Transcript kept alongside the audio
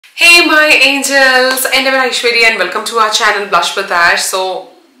Hey my angels, and I'm Aishwarya and welcome to our channel Blush with Ash. So,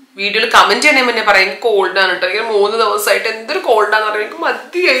 video comment cheyane munne parayin cold aanu ട്ടോ. ഇങ്ങനെ 3 ദിവസമായിട്ട് എന്തൊരു called ആണെന്ന് അറിയാം. എനിക്ക്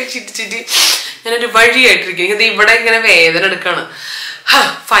മതിയായി ചിറ്റി ഞാനൊരു വഴിയായിട്ടിരിക്കും. ഇത് ഇവിടെ ഇങ്ങനെ വേദന എടുക്കാണ്.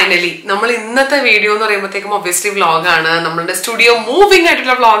 ഫൈനലി നമ്മൾ ഇന്നത്തെ വീഡിയോ എന്ന് പറയുമ്പോഴത്തേക്കും ഒബ്വിയസ്ലി വ്ളോഗാണ്. നമ്മളുടെ സ്റ്റുഡിയോ മൂവിങ്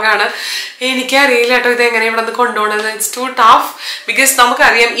ആയിട്ടുള്ള വ്ളോഗാണ്. എനിക്കറിയില്ല കേട്ടോ ഇത് എങ്ങനെ ഇവിടെ നിന്ന് കൊണ്ടുപോകണത്. ഇറ്റ്സ് ടു ടഫ് ബിക്കോസ്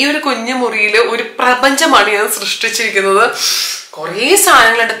നമുക്കറിയാം ഈ ഒരു കുഞ്ഞു മുറിയിൽ ഒരു പ്രപഞ്ചമാണ് ഞാൻ സൃഷ്ടിച്ചിരിക്കുന്നത്. കുറേ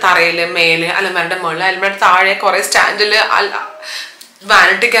സാധനങ്ങളുണ്ട് തറയില്, മേല്, അലമാരയുടെ മുകളിൽ, അലമാരയുടെ താഴെ, കുറെ സ്റ്റാൻഡില്,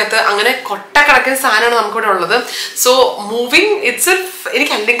 വാനിറ്റിക്കകത്ത്, അങ്ങനെ കൊട്ടക്കണക്കിന് സാധനമാണ് നമുക്കിവിടെ ഉള്ളത്. സോ മൂവിങ് ഇറ്റ്സ്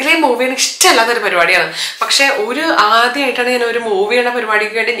എനിക്ക് അല്ലെങ്കിലേ മൂവ് ചെയ്യാൻ ഇഷ്ടമല്ലാത്തൊരു പരിപാടിയാണ്. പക്ഷെ ആദ്യമായിട്ടാണ് ഞാൻ ഒരു മൂവ് ചെയ്യണ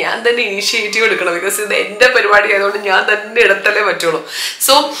പരിപാടിക്ക് വേണ്ടി ഞാൻ തന്നെ ഇനിഷ്യേറ്റീവ് എടുക്കണം. ബിക്കോസ് ഇത് എൻ്റെ പരിപാടി ആയതുകൊണ്ട് ഞാൻ തന്നെ എടുത്തല്ലേ പറ്റുള്ളൂ.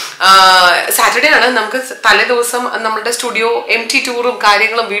 സോ സാറ്റർഡേ ആണ്. നമുക്ക് തലേ ദിവസം നമ്മുടെ സ്റ്റുഡിയോ MT ടൂറും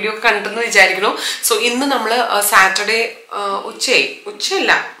കാര്യങ്ങളും വീഡിയോ ഒക്കെ കണ്ടെന്ന് വിചാരിക്കുന്നു. സോ ഇന്ന് നമ്മൾ സാറ്റർഡേ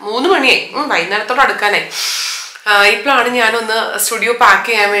ഉച്ചയല്ല 3 മണിയായി, വൈകുന്നേരത്തോടെ അടുക്കാനായി. ഇപ്പോഴാണ് ഞാനൊന്ന് സ്റ്റുഡിയോ പാക്ക്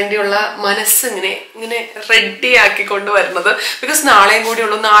ചെയ്യാൻ വേണ്ടിയുള്ള മനസ്സ് ഇങ്ങനെ റെഡി ആക്കിക്കൊണ്ട് വരുന്നത്. ബിക്കോസ് നാളെയും കൂടി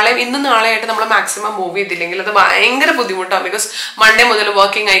ഉള്ളൂ. ഇന്നും നാളെയായിട്ട് നമ്മൾ മാക്സിമം മൂവ് ചെയ്തില്ലെങ്കിൽ അത് ഭയങ്കര ബുദ്ധിമുട്ടാണ്. ബിക്കോസ് മൺഡേ മുതൽ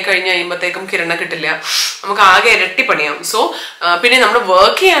വർക്കിംഗ് ആയി കഴിഞ്ഞ് കഴിയുമ്പോഴത്തേക്കും കിരണ കിട്ടില്ല, നമുക്ക് ആകെ ഇരട്ടി പണിയാവും. സോ പിന്നെ നമ്മൾ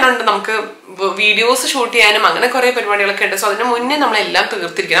വർക്ക് ചെയ്യാനുണ്ട്, നമുക്ക് വീഡിയോസ് ഷൂട്ട് ചെയ്യാനും അങ്ങനെ കുറെ പരിപാടികളൊക്കെ ഉണ്ട്. സോ അതിന് മുന്നേ നമ്മളെല്ലാം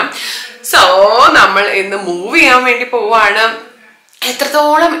തീർത്തിരിക്കണം. സോ നമ്മൾ ഇന്ന് മൂവ് ചെയ്യാൻ വേണ്ടി പോവാണ്.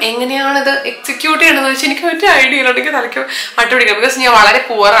 എത്രത്തോളം എങ്ങനെയാണിത് എക്സിക്യൂട്ട് ചെയ്യണമെന്ന് വെച്ചാൽ എനിക്ക് ഒരു ഐഡിയ ഇല്ല. എനിക്ക് തലയ്ക്ക് അട്ടുപിടിക്കാം. ബിക്കോസ് ഞാൻ വളരെ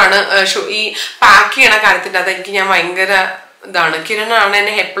പുവറാണ് ഈ പാക്ക് ചെയ്യണ കാര്യത്തിൻ്റെ അത്. എനിക്ക് ഞാൻ ഭയങ്കര ഇതാണ്. കിരണാണ്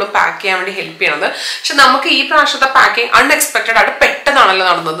എന്നെ എപ്പോഴും പാക്ക് ചെയ്യാൻ വേണ്ടി ഹെൽപ്പ് ചെയ്യണത്. പക്ഷെ നമുക്ക് ഈ പ്രാവശ്യത്തെ പാക്കിങ് അൺഎക്സ്പെക്റ്റഡ് ആയിട്ട് പെട്ടെന്നാണല്ലോ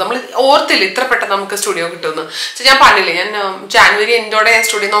നടന്നത്. നമ്മൾ ഓർത്തില്ല ഇത്ര പെട്ടെന്ന് നമുക്ക് സ്റ്റുഡിയോ കിട്ടുമെന്ന്. പക്ഷെ ഞാൻ പറഞ്ഞില്ലേ, ഞാൻ ജാനുവരി എൻഡോടെ ഞാൻ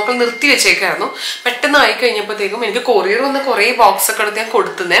സ്റ്റുഡിയോ നോക്കൽ നിർത്തി വെച്ചേക്കായിരുന്നു. പെട്ടെന്ന് ആയി കഴിഞ്ഞപ്പോഴത്തേക്കും എനിക്ക് കൊറിയർ വന്ന് കുറേ ബോക്സ് ഒക്കെ എടുത്ത് ഞാൻ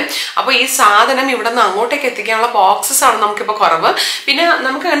കൊടുത്തുന്നേ. അപ്പോൾ ഈ സാധനം ഇവിടെ നിന്ന് അങ്ങോട്ടേക്ക് എത്തിക്കാനുള്ള ബോക്സസ് ആണ് നമുക്കിപ്പോൾ കുറവ്. പിന്നെ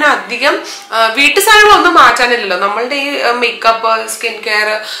നമുക്ക് അങ്ങനെ അധികം വീട്ടു സാധനങ്ങളൊന്നും മാറ്റാനില്ലല്ലോ. നമ്മളുടെ ഈ മേക്കപ്പ്, സ്കിൻ കെയർ,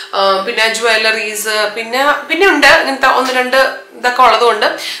 പിന്നെ ജ്വല്ലറീസ്, പിന്നെ ഉണ്ട് ഇങ്ങനത്തെ 1-2 ഇതൊക്കെ ഉള്ളതുകൊണ്ട്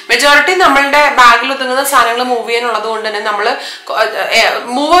മെജോറിറ്റി നമ്മളുടെ ബാഗിൽ ഒതുങ്ങുന്ന സാധനങ്ങൾ മൂവ് ചെയ്യാനുള്ളത് കൊണ്ട് തന്നെ നമ്മൾ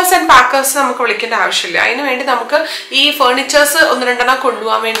മൂവേഴ്സ് ആൻഡ് പാക്കേഴ്സ് നമുക്ക് വിളിക്കേണ്ട ആവശ്യമില്ല. അതിന് വേണ്ടി നമുക്ക് ഈ ഫേർണിച്ചേഴ്സ് 1-2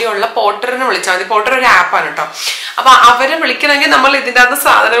 കൊണ്ടുപോകാൻ വേണ്ടിയുള്ള പോർട്ടറിനെ വിളിച്ചാൽ മതി. പോർട്ടർ ഒരു ആപ്പാണ് കേട്ടോ. അപ്പൊ അവരെ വിളിക്കണമെങ്കിൽ നമ്മൾ ഇതിൻ്റെ അകത്ത്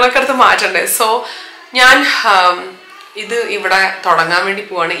സാധനങ്ങളൊക്കെ എടുത്ത് മാറ്റണ്ടേ. സോ ഞാൻ ഇത് ഇവിടെ തുടങ്ങാൻ വേണ്ടി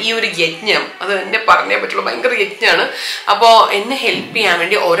പോവാണ്. ഈ ഒരു യജ്ഞം അത് എന്നെ പറഞ്ഞേ പറ്റുള്ളൂ, ഭയങ്കര യജ്ഞമാണ്. അപ്പോൾ എന്നെ ഹെൽപ്പ് ചെയ്യാൻ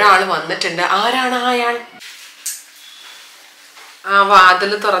വേണ്ടി ഒരാൾ വന്നിട്ടുണ്ട്. ആരാണ് അയാൾ? ആ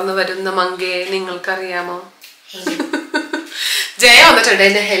വാതിൽ തുറന്നു വരുന്ന മങ്കയെ നിങ്ങൾക്കറിയാമോ? ജയ വന്നിട്ടുണ്ട്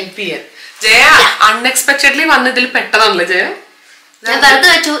എന്നെ ഹെൽപ്പ് ചെയ്യാൻ. ജയ അൺഎക്സ്പെക്ടഡ്ലി വന്നതിൽ പെട്ടതാണല്ലോ ജയ.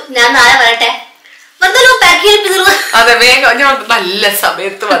 അതെ, വേഗം ഞാൻ നല്ല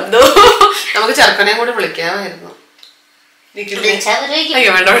സമയത്ത് വന്നു. നമുക്ക് ചെറുക്കനെയും കൂടി വിളിക്കാമായിരുന്നു.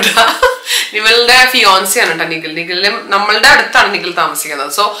 അയ്യോ വേണ്ട വേണ്ട, നിഖിലിന്റെ ഫിയോൻസിയാണ് കേട്ടോ നിഖിലും നമ്മളുടെ അടുത്താണ് നിഖിൽ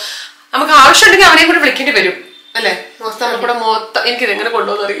താമസിക്കുന്നത്. സോ നമുക്ക് ആവശ്യമുണ്ടെങ്കിൽ അവനെയും കൂടി വിളിക്കേണ്ടി വരും അല്ലേ? കൂടെ മൊത്തം എനിക്കിത് എങ്ങനെ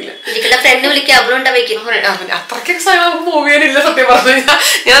കൊണ്ടുപോകുന്ന അറിയില്ല. അത്രയ്ക്ക് മൂവ് ചെയ്യാനില്ല സത്യം പറഞ്ഞു കഴിഞ്ഞാൽ.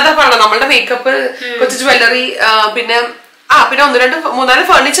 ഞാനതാ പറഞ്ഞ നമ്മളുടെ മേക്കപ്പ്, കൊച്ചു ജ്വല്ലറി, പിന്നെ 1-2-3-4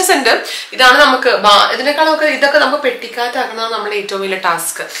 ഫർണിച്ചേഴ്സ് ഉണ്ട്. ഇതാണ് നമുക്ക് ഇതിനേക്കാളൊക്കെ ഇതൊക്കെ നമുക്ക് പെട്ടിക്കാറ്റാക്കണതാണ് നമ്മുടെ ഏറ്റവും വലിയ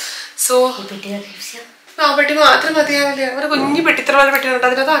ടാസ്ക്. സോ പെട്ടി മാത്രം മതിയാവില്ല, ഒരു കുഞ്ഞു പെട്ടിത്ര പെട്ടിട്ടുണ്ട്,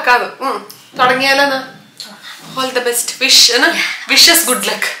 അതിനകത്ത് ആക്കാതെ തുടങ്ങിയാലോ. All the best, wishes good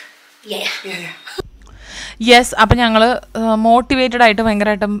luck. Yes, അപ്പം ഞങ്ങൾ മോട്ടിവേറ്റഡ് ആയിട്ട്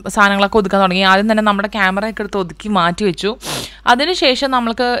ഭയങ്കരമായിട്ടും സാധനങ്ങളൊക്കെ ഒതുക്കാൻ തുടങ്ങി. ആദ്യം തന്നെ നമ്മുടെ ക്യാമറയൊക്കെ എടുത്ത് ഒതുക്കി മാറ്റി വെച്ചു. അതിനുശേഷം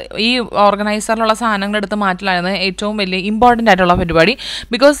നമ്മൾക്ക് ഈ ഓർഗനൈസറിലുള്ള സാധനങ്ങൾ എടുത്ത് മാറ്റലായിരുന്നു ഏറ്റവും വലിയ ഇമ്പോർട്ടൻ്റ് ആയിട്ടുള്ള പരിപാടി.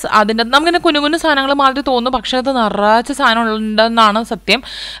 ബിക്കോസ് അതിൻ്റെ നമുക്കിങ്ങനെ കുഞ്ഞു സാധനങ്ങൾ മാതിരി തോന്നും, പക്ഷേ അത് നിറച്ച് സാധനം ഉണ്ടെന്നാണ് സത്യം.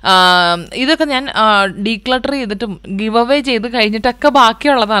 ഇതൊക്കെ ഞാൻ ഡീക്ലട്ടർ ചെയ്തിട്ടും ഗിവ് അവേ ചെയ്ത് കഴിഞ്ഞിട്ടൊക്കെ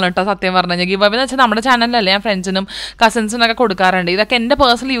ബാക്കിയുള്ളതാണ് കേട്ടോ സത്യം പറഞ്ഞു കഴിഞ്ഞാൽ. ഗിവ് അവേ എന്ന് വെച്ചാൽ നമ്മുടെ ചാനലിലല്ലേ ഞാൻ ഫ്രണ്ട്സിനും കസിൻസിനൊക്കെ കൊടുക്കാറുണ്ട്. ഇതൊക്കെ എൻ്റെ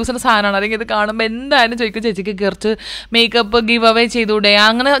പേഴ്സണൽ യൂസിൻ്റെ സാധനമാണ്. അല്ലെങ്കിൽ ഇത് കാണുമ്പോൾ എന്തായാലും ചോദിക്കും, ചേച്ചിക്ക് കുറച്ച് മേക്കപ്പ് ഗിവ് അവേ ചെയ്തുകൂടെ,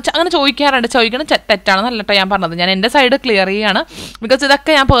 അങ്ങനെ ചോദിക്കാറുണ്ട്. ചോദിക്കണം തെറ്റാണ് നല്ല കേട്ടോ ഞാൻ പറഞ്ഞത്. ഞാൻ എൻ്റെ സൈഡ് ക്ലിയർ ചെയ്യാണ്. ബിക്കോസ്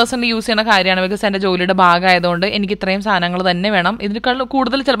ഇതൊക്കെ ഞാൻ പേഴ്സണലി യൂസ് ചെയ്യുന്ന കാര്യമാണ്. ബിക്കോസ് എൻ്റെ ജോലിയുടെ ഭാഗമായതുകൊണ്ട് എനിക്ക് ഇത്രയും സാധനങ്ങൾ തന്നെ വേണം. ഇതിനേക്കാൾ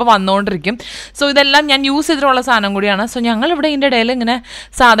കൂടുതൽ ചിലപ്പോൾ വന്നുകൊണ്ടിരിക്കും. സോ ഇതെല്ലാം ഞാൻ യൂസ് ചെയ്തിട്ടുള്ള സാധനം കൂടിയാണ്. സോ ഞങ്ങളിവിടെ ഇതിൻ്റെ ഇടയിൽ ഇങ്ങനെ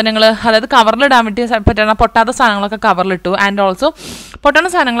സാധനങ്ങൾ, അതായത് കവറിലിടാൻ വേണ്ടി പറ്റുന്ന പൊട്ടാത്ത സാധനങ്ങളൊക്കെ കവറിലിട്ടു. ആൻഡ് ഓൾസോ പൊട്ടുന്ന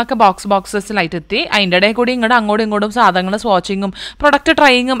സാധനങ്ങളൊക്കെ ബോക്സസിലായിട്ട് എത്തി. അതിൻ്റെ ഇടയിൽ കൂടി അങ്ങോട്ടും ഇങ്ങോട്ടും സാധനങ്ങൾ സ്വാച്ചിങ്ങും പ്രൊഡക്റ്റ്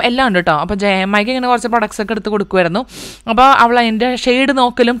ട്രൈയിങ്ങും എല്ലാം ഉണ്ട് കേട്ടോ. അപ്പോൾ ജയമ്മയ്ക്ക് ഇങ്ങനെ കുറച്ച് പ്രൊഡക്ട്സ് ഒക്കെ എടുത്ത് കൊടുക്കുമായിരുന്നു. അപ്പോൾ അവൾ അതിൻ്റെ ഷെയ്ഡ്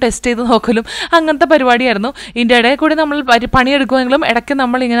നോക്കലും ടെസ്റ്റ് ചെയ്ത് നോക്കലും അങ്ങനത്തെ പരിപാടിയായിരുന്നു. ഇതിൻ്റെ ഇടയിൽ കൂടി നമ്മൾ പണിയെടുക്കുമെങ്കിലും ഇടയ്ക്ക്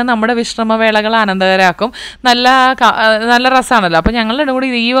നമ്മളിങ്ങനെ നമ്മുടെ വിശ്രമവേളകൾ ആനന്ദകരമാക്കും. നല്ല രസമാണല്ലോ. അപ്പോൾ ഞങ്ങളുടെ കൂടി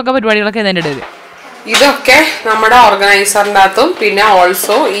ഈ വക പരിപാടികളൊക്കെ ഇതിൻ്റെ ഇടയിൽ. ഇതൊക്കെ നമ്മുടെ ഓർഗനൈസറിൻ്റെ അകത്തും പിന്നെ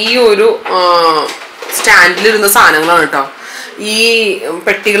ഓൾസോ ഈ ഒരു സ്റ്റാൻഡിലിരുന്ന സാധനങ്ങളാണ് കേട്ടോ. ഈ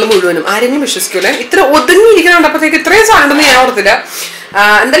പെട്ടികൾ മുഴുവനും. ആരെങ്കിലും വിശ്വസിക്കൂലേ, ഇത്ര ഒതുങ്ങിയിരിക്കുന്ന കണ്ടപ്പോഴത്തേക്ക് ഇത്രയും സാധനം ഉണ്ടെന്ന് ഞാൻ ഓർത്തില്ല.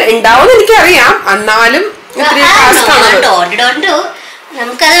 എന്തായാലും ഉണ്ടാവുമെന്ന് എനിക്കറിയാം, എന്നാലും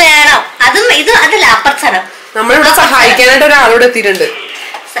നമുക്കത് വേണം. അതും ഇതും അതല്ല അപ്പുറത്തണം. നമ്മളിവിടെ സഹായിക്കാനായിട്ട് ഒരാളോട് എത്തിയിട്ടുണ്ട്.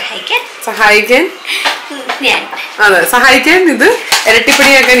 സഹായിക്കാൻ അതെ, സഹായിക്കാൻ ഇത്,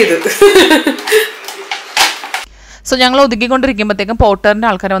 ഇരട്ടിപ്പണിയാക്കാൻ ഇത്. സോ ഞങ്ങൾ ഒതുക്കിക്കൊണ്ടിരിക്കുമ്പോഴത്തേക്കും പോർട്ടറിൻ്റെ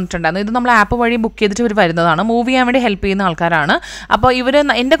ആൾക്കാർ വന്നിട്ടുണ്ടായിരുന്നു. ഇത് നമ്മൾ ആപ്പ് വഴി ബുക്ക് ചെയ്തിട്ട് ഇവർ വരുന്നതാണ്, മൂവ് ചെയ്യാൻ വേണ്ടി ഹെൽപ്പ് ചെയ്യുന്ന ആൾക്കാരാണ്. അപ്പോൾ ഇവർ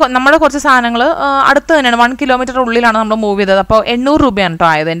നമ്മുടെ കുറച്ച് സാധനങ്ങൾ അടുത്ത് തന്നെയാണ്, 1 കിലോമീറ്റർ ഉള്ളിലാണ് നമ്മൾ മൂവ് ചെയ്തത്. അപ്പോൾ 800 രൂപയാണ് കേട്ടോ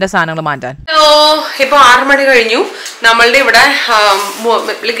ആയത് എൻ്റെ സാധനങ്ങൾ മാറ്റാൻ. ഇപ്പോൾ 6 മണി കഴിഞ്ഞു. നമ്മളുടെ ഇവിടെ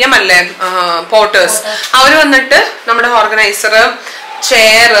വിളിക്കാമല്ലേ പോർട്ടേഴ്സ്, അവർ വന്നിട്ട് നമ്മുടെ ഓർഗനൈസർ,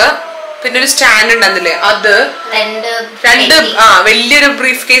 ചെയർ, പിന്നെ ഒരു സ്റ്റാൻഡ് ഉണ്ടെന്നില്ലേ, അത് രണ്ട് വലിയൊരു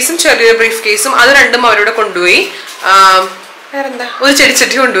ബ്രീഫ് കേസും ചെറിയൊരു ബ്രീഫ് കേസും അത് രണ്ടും അവരോട് കൊണ്ടുപോയി. വേറെന്താ, ഒരു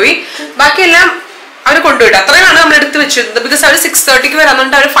ചെടിച്ചട്ടി കൊണ്ടുപോയി. ബാക്കിയെല്ലാം അവർ കൊണ്ടുപോയിട്ട് അത്രയാണ് നമ്മൾ എടുത്ത് വെച്ചിരുന്നത്. ബിക്കോസ് അവർ 6:30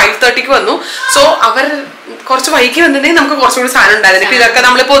 വരാന്നുണ്ട്, അവർ 5:30 വന്നു. സോ അവർ കുറച്ച് വൈകി വന്നിട്ടുണ്ടെങ്കിൽ നമുക്ക് കുറച്ചുകൂടി സാധനം ഉണ്ടായിരുന്നു. ഇപ്പൊ ഇതൊക്കെ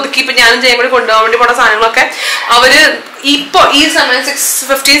നമ്മളിപ്പോ ഒതുക്കി, ഇപ്പൊ ഞാനും ജയം കൂടി കൊണ്ടുപോകാൻ വേണ്ടി പോണ സാധനങ്ങളൊക്കെ അവര് ഇപ്പൊ ഈ സമയം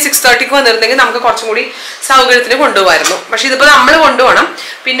 6:15, 6:30 വന്നിരുന്നെങ്കിൽ നമുക്ക് കുറച്ചും കൂടി സൗകര്യത്തിന് കൊണ്ടുപോകായിരുന്നു. പക്ഷെ ഇതിപ്പോ നമ്മൾ കൊണ്ടുപോകണം.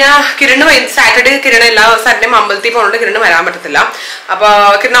 പിന്നെ കിരണ് സാറ്റർഡേ കിരണ് എല്ലാ സാറ്റർഡേയും അമ്പലത്തിൽ പോകുന്നുണ്ട്, കിരണ് വരാൻ പറ്റത്തില്ല. അപ്പൊ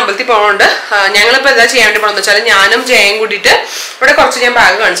കിരണ് അമ്പലത്തിൽ പോകുന്നുണ്ട്. ഞങ്ങളിപ്പോ എന്താ ചെയ്യാൻ വേണ്ടി പോകണമെന്ന് വെച്ചാൽ, ഞാനും ജയം കൂടിയിട്ട് ഇവിടെ കുറച്ച് ഞാൻ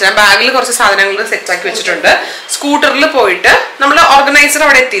ബാഗ് കാണിച്ചു. ഞാൻ ബാഗിൽ കുറച്ച് സാധനങ്ങൾ സെറ്റ് ആക്കി വെച്ചിട്ടുണ്ട്. സ്കൂട്ടറിൽ പോയിട്ട് നമ്മൾ ഓർഗനൈസർ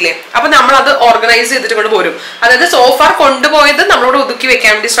അവിടെ എത്തിയില്ലേ, അപ്പൊ നമ്മൾ അത് ഓർഗനൈസ് ചെയ്തിട്ട് കൊണ്ട് പോരും. അതായത് സോഫാർ കൊണ്ടുപോയത് നമ്മളോട് ഒതുക്കി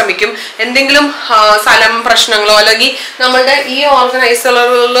വെക്കാൻ വേണ്ടി ശ്രമിക്കും. എന്തെങ്കിലും സ്ഥലം പ്രശ്നങ്ങളോ അല്ലെങ്കിൽ നമ്മളുടെ ഈ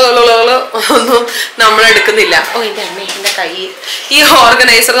ഓർഗനൈസറുകള് ഒന്നും നമ്മൾ എടുക്കുന്നില്ല. ഓ എന്റെ അമ്മ, എന്റെ കൈ, ഈ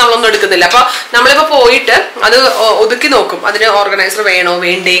ഓർഗനൈസർ നമ്മളൊന്നും എടുക്കുന്നില്ല. അപ്പൊ നമ്മളിപ്പോ പോയിട്ട് അത് ഒതുക്കി നോക്കും, അതിന് ഓർഗനൈസർ വേണോ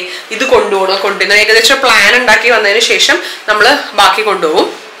വേണ്ടേ, ഇത് കൊണ്ടുപോകണോ കൊണ്ടുപോകണോ, ഏകദേശം പ്ലാൻ ഉണ്ടാക്കി വന്നതിന് ശേഷം നമ്മൾ ബാക്കി കൊണ്ടുപോകും.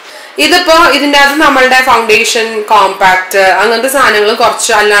 ഇതിപ്പോ ഇതിൻ്റെ അകത്ത് നമ്മളുടെ ഫൗണ്ടേഷൻ, കോമ്പാക്ട്, അങ്ങനത്തെ സാധനങ്ങളും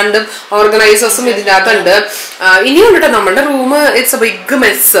കുറച്ച് അല്ലാണ്ട് ഓർഗനൈസേഴ്സും ഇതിൻ്റെ അകത്തുണ്ട്. ഇനിയും കേട്ടോ നമ്മളുടെ room it's A big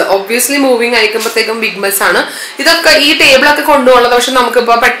mess. Obviously moving അയക്കുമ്പോഴത്തേക്കും big mess ആണ്. ഇതൊക്കെ ഈ ടേബിളൊക്കെ കൊണ്ടുപോകുന്നത്, പക്ഷെ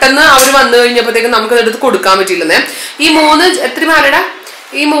നമുക്കിപ്പോ പെട്ടെന്ന് അവർ വന്നു കഴിഞ്ഞപ്പോഴത്തേക്കും നമുക്ക് എടുത്ത് കൊടുക്കാൻ പറ്റില്ലെന്നേ.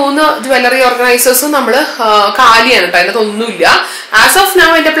 ഈ 3 ജ്വല്ലറി ഓർഗനൈസേഴ്സും നമ്മൾ കാലിയാണ് കേട്ടോ, അതിനകത്ത് ഒന്നുമില്ല. ആസ് ഓഫ്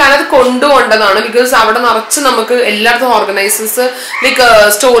നൗ എന്റെ പ്ലാൻ അത് കൊണ്ടുപോകേണ്ടതാണ്. ബിക്കോസ് അവിടെ നിറച്ച് നമുക്ക് എല്ലായിടത്തും ഓർഗനൈസേഴ്സ് ലൈക്ക്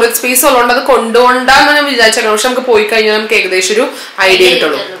സ്റ്റോറേജ് സ്പേസ് ഉള്ളതുകൊണ്ട് അത് കൊണ്ടുപോകണ്ടെന്ന് ഞാൻ വിചാരിച്ചാലും, പക്ഷെ നമുക്ക് പോയി കഴിഞ്ഞാൽ നമുക്ക് ഏകദേശം ഒരു ഐഡിയ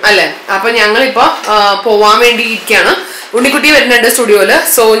കിട്ടുള്ളൂ അല്ലെ. അപ്പൊ ഞങ്ങളിപ്പോ പോവാൻ വേണ്ടി ഇരിക്കുകയാണ്. ഉണ്ണിക്കുട്ടി വരുന്നുണ്ട് സ്റ്റുഡിയോയില്.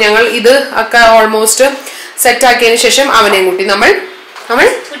 സോ ഞങ്ങൾ ഇത് ഒക്കെ ഓൾമോസ്റ്റ് സെറ്റ് ആക്കിയതിനു ശേഷം അവനെയും കൂട്ടി നമ്മൾ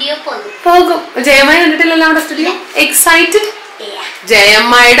പോകും. ജയമായി കണ്ടിട്ടില്ലല്ലോ നമ്മുടെ സ്റ്റുഡിയോ. എക്സൈറ്റഡ്.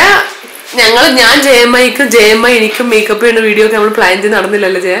 ജയമ്മയുടെ ഞാൻ ജയമ്മയ്ക്കും ജയമ്മ എനിക്കും മേക്കപ്പ് ചെയ്യുന്ന വീഡിയോ ഒക്കെ നമ്മൾ പ്ലാൻ ചെയ്ത്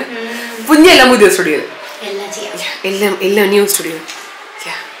നടന്നില്ലല്ലോ ജയ. പുഞ്ഞെല്ലാം പുതിയ സ്റ്റുഡിയോ, എല്ലാം ന്യൂ സ്റ്റുഡിയോ.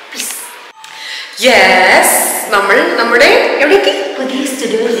 യെസ്, നമ്മൾ നമ്മുടെ എവിടേക്ക് പുതിയ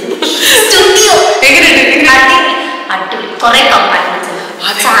സ്റ്റുഡിയോ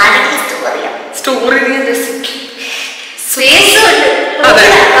അതെ,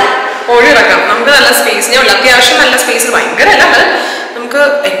 ഓടിയിറക്കാം. നമുക്ക് നല്ല സ്പേസ്, ഞാൻ അത്യാവശ്യം നല്ല സ്പേസ്, ഭയങ്കര അല്ല, നമുക്ക്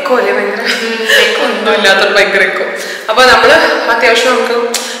എക്കോ അല്ലേ, ഭയങ്കര എക്കോ ഒന്നും ഇല്ലാത്തത്, ഭയങ്കര എക്കോ. അപ്പൊ നമ്മള് അത്യാവശ്യം നമുക്ക്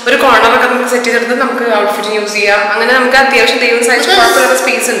ഒരു കോർണറൊക്കെ നമുക്ക് സെറ്റ് ചെയ്തെടുത്ത് നമുക്ക് ഔട്ട്ഫിറ്റ് യൂസ് ചെയ്യാം. അങ്ങനെ നമുക്ക് അത്യാവശ്യം ദൈവം സഹായിച്ച് കുഴപ്പമില്ലാത്ത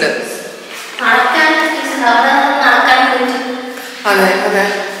സ്പേസ് ഉണ്ട്. അതെ അതെ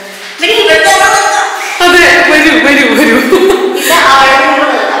അതെ, വരൂ.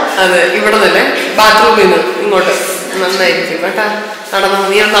 അതെ, ഇവിടെ തന്നെ ബാത്റൂമിൽ നിന്ന് ഇങ്ങോട്ട് നന്നായിരിക്കും കേട്ടാ.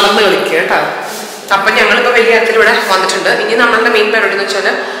 നീ നടന്ന് കളിക്കുക കേട്ടാ. അപ്പൊ ഞങ്ങളിപ്പോ വലിയ കാര്യത്തിലൂടെ വന്നിട്ടുണ്ട്. ഇനി നമ്മളുടെ മെയിൻ പരിപാടി എന്ന്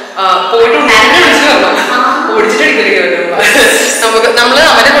വെച്ചാല് പോയിട്ട് ഓടിച്ചിട്ടടിക്കലില്ല. നമ്മള്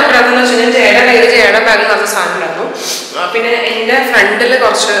അവനെ കൊണ്ടുവരാന്ന് വെച്ച് കഴിഞ്ഞാൽ ജയയുടെ കയ്യിൽ ജയയുടെ ബാഗിൽ കുറച്ച് സാധനം ഉണ്ടായിരുന്നു. പിന്നെ എന്റെ ഫ്രണ്ടില്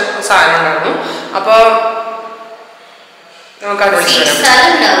കുറച്ച് സാധനം ഉണ്ടായിരുന്നു. അപ്പൊ നമുക്ക് അവിടെ വിളിച്ചു വരാം.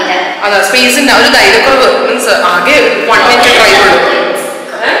 അതെ, സ്പേസ് ഉണ്ട്. ഒരു ധൈര്യക്കുറവ് മീൻസ് ആകെ 1 മിനിറ്റ് ഡ്രൈവ് ഉള്ളൂ.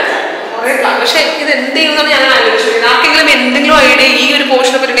 പക്ഷെ ഇത് എന്ത് ചെയ്യുന്നതാണ് ഞാൻ ആലോചിച്ചത്. ആർക്കെങ്കിലും എന്തെങ്കിലും ഐഡിയ ഈ ഒരു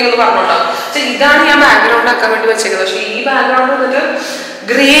പോർഷനെ പറ്റി ഒന്ന് പറഞ്ഞോട്ടോ. പക്ഷെ ഇതാണ് ഞാൻ ബാക്ക്ഗ്രൗണ്ട് ആക്കാൻ വേണ്ടി വെച്ചേക്കുന്നത്. പക്ഷെ ഈ ബാക്ക്ഗ്രൗണ്ട് വന്നിട്ട്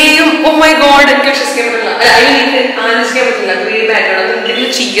ഗ്രേയും, ഓ മൈ ഗോഡ്, എനിക്ക് വിശ്വസിക്കാൻ പറ്റില്ല, ആലോചിക്കാൻ പറ്റില്ല. ഗ്രേ ബാക്ക്ഗ്രൗണ്ട്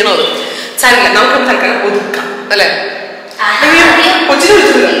എന്തെങ്കിലും ചെയ്യണോ? അത് സാരില്ല, നമുക്ക് തൽക്കാലം ഒതുക്കാം അല്ലെ. കൊച്ചിനെ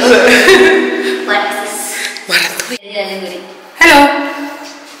വിളിച്ചില്ല. ഹലോ,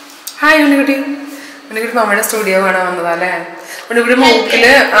 ഹായ് ഉണ്ണിക്കുട്ടി. ഉണ്ണിക്കുട്ടി നമ്മുടെ സ്റ്റുഡിയോ കാണാൻ വന്നതാ അല്ലേ. ഉണ്ണിക്കുട്ടി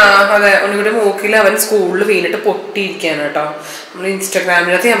മൂക്കില്, അതെ, ഉണ്ണിക്കുട്ടി മൂക്കില് അവൻ സ്കൂളിൽ വീണിട്ട് പൊട്ടിയിരിക്കുകയാണ് കേട്ടോ. നമ്മൾ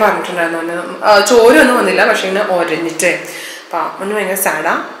ഇൻസ്റ്റാഗ്രാമിനകത്ത് ഞാൻ പറഞ്ഞിട്ടുണ്ടായിരുന്നു. ചോരൊന്നും വന്നില്ല, പക്ഷെ ഇങ്ങനെ ഒരഞ്ഞിട്ട്. അപ്പൊ ഒന്ന് ഭയങ്കര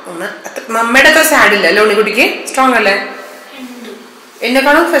സാഡാ. മമ്മയുടെ അത്ര സാഡില്ല അല്ലേ ഉണ്ണിക്കുട്ടിക്ക്? സ്ട്രോങ് അല്ലേ?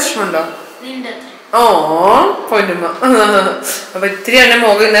 എന്നെക്കാളും ഫ്രഷ് ഉണ്ടോ? ഓ പൊന്നുമ്മ. അപ്പൊ ഇത്തിരി തന്നെ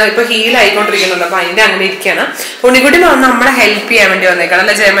മുഖം ഇപ്പൊ ഹീൽ ആയിക്കൊണ്ടിരിക്കുന്നുണ്ട്. അപ്പൊ അതിന്റെ അങ്ങനെ ഇരിക്കുകയാണ്. ഉണ്ണിക്കുട്ടി നമ്മളെ ഹെൽപ്പ് ചെയ്യാൻ വേണ്ടി വന്നേക്കാണ്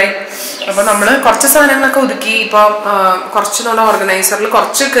അല്ലേ ജയമായി? അപ്പൊ നമ്മള് കുറച്ച് സാധനങ്ങളൊക്കെ ഒതുക്കി ഇപ്പൊ കുറച്ച് നമ്മുടെ ഓർഗനൈസറിൽ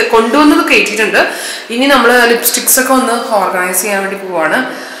കുറച്ച് കൊണ്ടുവന്നത് കയറ്റിയിട്ടുണ്ട്. ഇനി നമ്മള് ലിപ്സ്റ്റിക്സ് ഒക്കെ ഒന്ന് ഓർഗനൈസ് ചെയ്യാൻ വേണ്ടി പോവാണ്.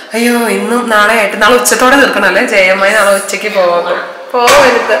 അയ്യോ ഇന്നും നാളെ ആയിട്ട് നാളെ ഉച്ചത്തോടെ തീർക്കണം അല്ലേ ജയമായി? നാളെ ഉച്ചക്ക്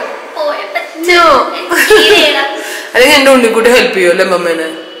പോവരുത്. അല്ലെങ്കിൽ എന്റെ ഉണ്ണിക്കുട്ടി ഹെൽപ്പ് ചെയ്യുമല്ലോ മമ്മേനെ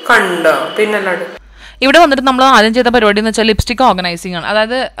കണ്ടോ? പിന്നല്ലാണ്ട് ഇവിടെ വന്നിട്ട് നമ്മൾ ആദ്യം ചെയ്ത പരിപാടി എന്ന് വെച്ചാൽ ലിപ്സ്റ്റിക് ഓർഗനൈസിങ് ആണ്.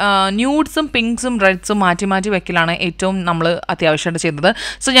 അതായത് ന്യൂഡ്സും പിങ്ക്സും റെഡ്സും മാറ്റി മാറ്റി വെക്കലാണ് ഏറ്റവും നമ്മൾ അത്യാവശ്യമായിട്ട് ചെയ്തത്.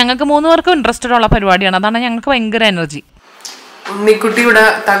 സോ ഞങ്ങൾക്ക് 3 പേർക്കും ഇൻട്രസ്റ്റഡ് ഉള്ള പരിപാടിയാണ്. അതാണ് ഞങ്ങൾക്ക് ഭയങ്കര എനർജി. ഉണ്ണിക്കുട്ടി ഇവിടെ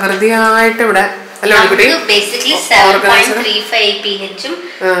തകൃതിയായിട്ട് ഇവിടെ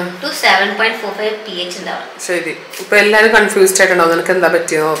ശരി. ഇപ്പൊ എല്ലാരും കൺഫ്യൂസ്ഡ് ആയിട്ടുണ്ടാവും നിനക്ക് എന്താ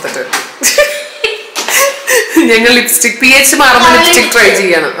പറ്റിയെന്ന് ഓർത്തിട്ട്. ഞങ്ങൾ ലിപ്സ്റ്റിക് pH മാറുന്ന ലിപ്സ്റ്റിക് ട്രൈ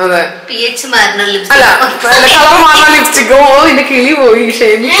ചെയ്യണം. അതെ pH മാറുന്ന ലിപ്സ്റ്റിക് അല്ല കളർ മാറുന്ന ലിപ്സ്റ്റിക്. ഓ എന്റെ കിളി പോയി.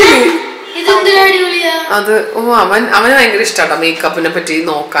 അത് അവന് ഭയങ്കര ഇഷ്ടമാണ് മേക്കപ്പിനെ പറ്റി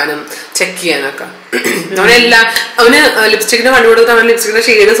നോക്കാനും ചെക്ക് ചെയ്യാനൊക്കെ. അവന് ലിപ്സ്റ്റിക്കിന്റെ കണ്ടുപിടുത്തം അവൻ ലിപ്സ്റ്റിക്കിന്റെ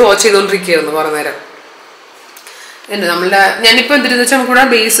ഷെയ്ഡ് സോച്ച് ചെയ്തോണ്ടിരിക്കുകയായിരുന്നു കുറെ നേരം. നമ്മളുടെ ഞാനിപ്പോ എന്തിനാന്ന് വെച്ചാൽ നമുക്കിവിടെ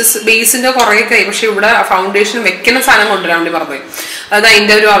ബേസിന്റെ കുറെ കൈ, പക്ഷെ ഇവിടെ ഫൗണ്ടേഷൻ വെക്കുന്ന സാധനം കൊണ്ടുവരാൻ വേണ്ടി പറഞ്ഞു. അത്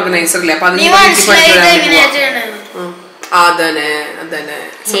അതിന്റെ ഒരു ഓർഗനൈസറില്ലേ, അപ്പൊ അതിന് അതന്നെ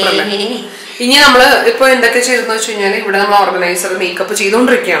ഇനി നമ്മള് ഇപ്പൊ എന്തൊക്കെ ചെയ്തെന്ന് വെച്ച് കഴിഞ്ഞാല് ഇവിടെ നമ്മൾ ഓർഗനൈസർ മേക്കപ്പ്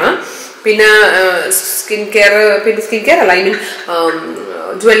ചെയ്തോണ്ടിരിക്കുകയാണ്. പിന്നെ സ്കിൻ കെയർ അല്ല, ഐ മീൻ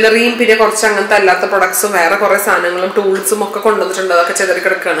ജ്വല്ലറിയും പിന്നെ കുറച്ച് അങ്ങനത്തെ അല്ലാത്ത പ്രൊഡക്ട്സും വേറെ കുറെ സാധനങ്ങളും ടൂൾസും ഒക്കെ കൊണ്ടുവന്നിട്ടുണ്ട്. അതൊക്കെ ചെതറി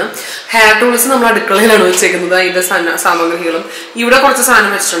കിടക്കുകയാണ്. ഹെയർ ടൂൾസ് നമ്മൾ അടുക്കളയിലാണ് വെച്ചേക്കുന്നത്. അതിന്റെ സാമഗ്രികളും ഇവിടെ കുറച്ച്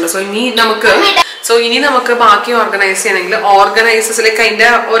സാധനം വെച്ചിട്ടുണ്ട്. സോ ഇനി നമുക്ക് ബാക്കി ഓർഗനൈസ് ചെയ്യണമെങ്കിൽ ഓർഗനൈസേഴ്സിലേക്ക് അതിന്റെ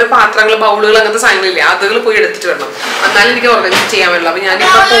ഓരോ പാത്രങ്ങൾ ബൗളുകൾ അങ്ങനത്തെ സാധനങ്ങളില്ലേ അതുകൾ പോയി എടുത്തിട്ട് വരണം. എന്നാലും എനിക്ക് ഓർഗനൈസ് ചെയ്യാൻ പറ്റില്ല. അപ്പൊ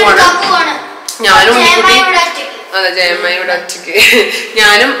ഞാനിപ്പോ പോവാണ്. ഞാനും ഉണ്ണിക്കുട്ടി അതെ ജയമ്മ ഇവിടെ ഒറ്റയ്ക്ക്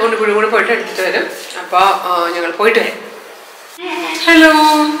ഞാനും ഉണ്ണിക്കുട്ടി കൂടെ പോയിട്ട് എടുത്തിട്ട് വരും. അപ്പൊ ഞങ്ങൾ പോയിട്ട് വരാം. ഹലോ,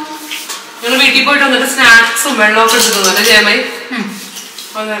 ഞങ്ങൾ വീട്ടിൽ പോയിട്ട് വന്നിട്ട് സ്നാക്സും വെള്ളമൊക്കെ എടുത്തു അല്ലേ ജയമായി?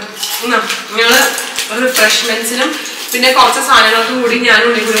 അതെ ഞങ്ങള് റിഫ്രഷ്മെന്റ്സിനും പിന്നെ കുറച്ച് സാധനങ്ങൾക്കും കൂടി ഞാനും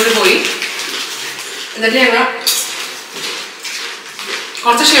ഉണ്ണിക്കുട്ടി കൂടി പോയി. എന്നിട്ട് ഞങ്ങൾ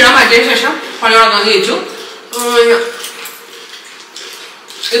കുറച്ച് ക്ഷീണം മാറ്റിയതിനു ശേഷം പണി തുടങ്ങാന്ന് ചോദിച്ചു.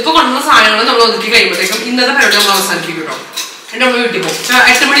 ഇപ്പൊ കൊണ്ടുവന്ന സാധനങ്ങൾ നമ്മൾ ഒതുക്കി കഴിയുമ്പോഴത്തേക്കും ഇന്നത്തെ പരിപാടി നമ്മൾ അവസാനിപ്പിക്കും കേട്ടോ. എന്നിട്ട് നമ്മൾ വീട്ടിൽ പോകും.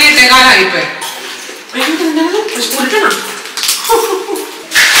 8 മണി 8 കാലമായിപ്പോ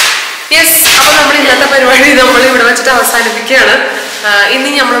യെസ്. അപ്പൊ നമ്മൾ ഇന്നത്തെ പരിപാടി നമ്മൾ ഇവിടെ വെച്ചിട്ട് അവസാനിപ്പിക്കുകയാണ്. ഇനി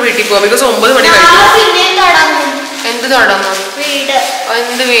നമ്മൾ വീട്ടിൽ പോവാം. ബിക്കോസ് 9 മണി കഴിഞ്ഞു. എന്ത് തുടങ്ങും?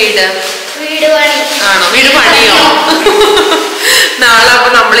 എന്ത് വീട് ആണോ? വീട് പണിയോ? നാളെ അപ്പൊ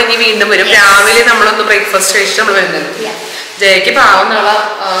നമ്മൾ ഇനി വീണ്ടും വരും. രാവിലെ നമ്മളൊന്ന് ബ്രേക്ക്ഫാസ്റ്റ് കഴിച്ചിട്ട് നമ്മൾ വരുന്നത്. ജയക്ക് പാവം നാളെ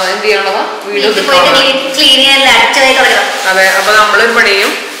എന്ത് ചെയ്യാനുള്ളതാ? വീട് അതെ. അപ്പൊ നമ്മളൊരു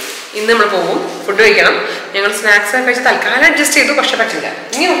പണിയും ഇന്ന് നമ്മൾ പോകും. ഫുഡ് കഴിക്കണം. ഞങ്ങൾ സ്നാക്സ് ഒക്കെ കഴിച്ച് തൽക്കാലം അഡ്ജസ്റ്റ് ചെയ്തു. പക്ഷെ പറ്റില്ല,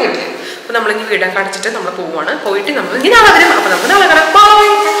 ഇനി നമുക്ക് പറ്റില്ല. അപ്പൊ നമ്മളിങ്ങനെ വീടൊക്കെ അടച്ചിട്ട് നമ്മൾ പോവാണ്. പോയിട്ട് നമ്മൾ ഇനി നാളെ വരും. അപ്പൊ നമുക്ക് നാളെ കാണാം.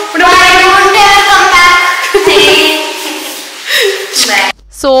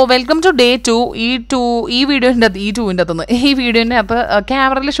 So welcome to day 2. ഈ വീഡിയോൻ്റെ ഈ 2ൻ്റെ അകത്തുനിന്ന് ഈ വീഡിയോൻ്റെ അകത്ത്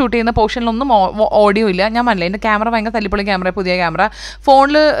ക്യാമറയിൽ ഷൂട്ട് ചെയ്യുന്ന പോർഷനിലൊന്നും ഓഡിയോ ഇല്ല. ഞാൻ പറഞ്ഞില്ല, എൻ്റെ ക്യാമറ ഭയങ്കര തല്ലിപ്പൊളി ക്യാമറ, പുതിയ ക്യാമറ.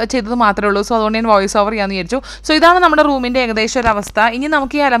 ഫോണിൽ ചെയ്തത് മാത്രമേ ഉള്ളൂ. സോ അതുകൊണ്ട് ഞാൻ വോയിസ് ഓവർ ചെയ്യാമെന്ന് വിചാരിച്ചു. സോ ഇതാണ് നമ്മുടെ റൂമിൻ്റെ ഏകദേശം ഒരു അവസ്ഥ. ഇനി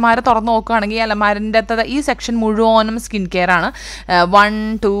നമുക്ക് ഈ അലമാര തുറന്ന് നോക്കുകയാണെങ്കിൽ ഈ അലമാരിൻ്റെ അകത്ത് ഈ സെക്ഷൻ മുഴുവനും സ്കിൻ കെയർ ആണ്. 1,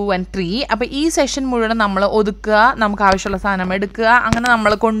 2 and 3. അപ്പോൾ ഈ സെഷൻ മുഴുവൻ നമ്മൾ ഒതുക്കുക, നമുക്ക് ആവശ്യമുള്ള സാധനം എടുക്കുക, അങ്ങനെ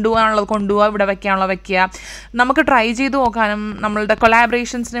നമ്മൾ കൊണ്ടുപോകാനുള്ളത് കൊണ്ടുപോകുക, ഇവിടെ വെക്കാനുള്ളത് വെക്കുക, നമുക്ക് ട്രൈ ചെയ്ത് നോക്കാനും നമ്മളുടെ കൊളാബറേഷൻസിന്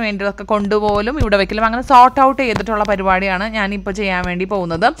വേണ്ടിയൊക്കെ കൊണ്ടുപോലും ഇവിടെ വെക്കലും അങ്ങനെ സോർട്ട് ഔട്ട് ചെയ്തിട്ടുള്ള പരിപാടിയാണ് ഞാനിപ്പോൾ ചെയ്യാൻ വേണ്ടി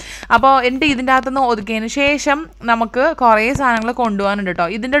പോകുന്നത്. അപ്പോൾ എൻ്റെ ഇതിൻ്റെ അകത്തുനിന്ന് ഒതുക്കിയതിന് ശേഷം നമുക്ക് കുറേ സാധനങ്ങൾ കൊണ്ടുപോകാനുണ്ട് കേട്ടോ.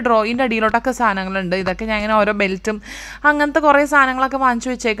 ഇതിൻ്റെ ഡ്രോയിൻ്റെ അടിയിലോട്ടൊക്കെ സാധനങ്ങളുണ്ട്. ഇതൊക്കെ ഞാൻ ഇങ്ങനെ ഓരോ ബെൽറ്റും അങ്ങനത്തെ കുറേ സാധനങ്ങളൊക്കെ വാങ്ങിച്ചു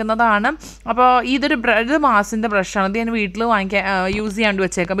വെച്ചേക്കുന്നതാണ്. അപ്പോൾ ഇത് മാസിൻ്റെ ബ്രഷാണ്. ഇത് ഞാൻ വീട്ടിൽ യൂസ് ചെയ്യാണ്ട്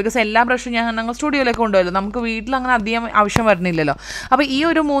വെച്ചേക്കാം. ബിക്കോസ് എല്ലാ ബ്രഷും ഞങ്ങൾ സ്റ്റുഡിയോയിലേക്ക് കൊണ്ടുവരും. നമുക്ക് വീട്ടിൽ അങ്ങനെ അധികം ആവശ്യം വരുന്നില്ലല്ലോ. അപ്പോൾ ഈ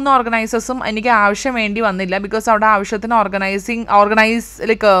ഒരു 3 ഓർഗനൈസേഴ്സും എനിക്ക് ആവശ്യം വേണ്ടി വന്നില്ല. ബിക്കോസ് അവിടെ ആവശ്യത്തിന്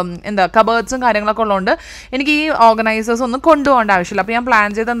ലൈക്ക് എന്താ കബേർഡ്സും കാര്യങ്ങളൊക്കെ ഉള്ളതുകൊണ്ട് എനിക്ക് ഈ ഓർഗനൈസേഴ്സ് ഒന്നും കൊണ്ടുപോകേണ്ട ആവശ്യമില്ല. അപ്പോൾ ഞാൻ പ്ലാൻ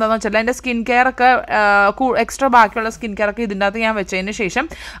ചെയ്ത് എന്താണെന്ന് വെച്ചാൽ എൻ്റെ സ്കിൻ കെയർ ഒക്കെ എക്സ്ട്രാ ബാക്കിയുള്ള സ്കിൻ കെയർ ഒക്കെ ഇതിൻ്റെ അകത്ത് ഞാൻ വെച്ചതിന് ശേഷം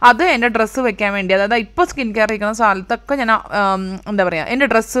അത് എൻ്റെ ഡ്രസ്സ് വെക്കാൻ വേണ്ടി, അതായത് ഇപ്പോൾ സ്കിൻ കെയർ ഇരിക്കുന്ന സ്ഥലത്തൊക്കെ ഞാൻ എന്താ പറയുക എൻ്റെ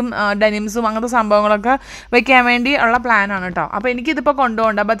ഡ്രസ്സും ഡെനിംസും അങ്ങനത്തെ സംഭവങ്ങളൊക്കെ വെക്കാൻ വേണ്ടി ഉള്ള പ്ലാനാണ് കേട്ടോ. അപ്പോൾ എനിക്കിതിപ്പോൾ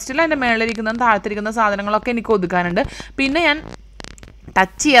കൊണ്ടുപോകണ്ട. ബട്ട് സ്റ്റിൽ എൻ്റെ മേളിലിരിക്കുന്ന താഴത്തിരിക്കുന്ന സാധനങ്ങളൊക്കെ എനിക്ക് ഒതുക്കാനുണ്ട്. പിന്നെ ഞാൻ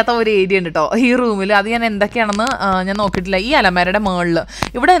ടച്ച് ചെയ്യാത്ത ഒരു ഏരിയ ഉണ്ട് കേട്ടോ ഈ റൂമിൽ. അത് ഞാൻ എന്തൊക്കെയാണെന്ന് ഞാൻ നോക്കിയിട്ടില്ല. ഈ അലമാരയുടെ മുകളിൽ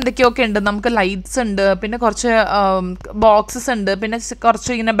ഇവിടെ എന്തൊക്കെയൊക്കെ ഉണ്ട്, നമുക്ക് ലൈറ്റ്സ് ഉണ്ട്, പിന്നെ കുറച്ച് ബോക്സസ് ഉണ്ട്, പിന്നെ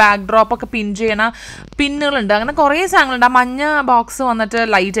കുറച്ച് ഇങ്ങനെ ബാക്ക് ഡ്രോപ്പൊക്കെ പിൻ ചെയ്യണ പിന്നുകളുണ്ട്, അങ്ങനെ കുറേ സാധനങ്ങളുണ്ട്. ആ മഞ്ഞ ബോക്സ് വന്നിട്ട്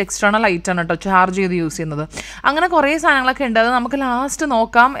ലൈറ്റ് എക്സ്റ്റേണൽ ലൈറ്റാണ് കേട്ടോ, ചാർജ് ചെയ്ത് യൂസ് ചെയ്യുന്നത്. അങ്ങനെ കുറേ സാധനങ്ങളൊക്കെ ഉണ്ട്. അത് നമുക്ക് ലാസ്റ്റ്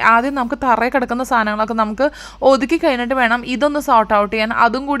നോക്കാം. ആദ്യം നമുക്ക് തറയിൽ കിടക്കുന്ന സാധനങ്ങളൊക്കെ നമുക്ക് ഒതുക്കി കഴിഞ്ഞിട്ട് വേണം ഇതൊന്ന് സോർട്ട് ഔട്ട് ചെയ്യാൻ.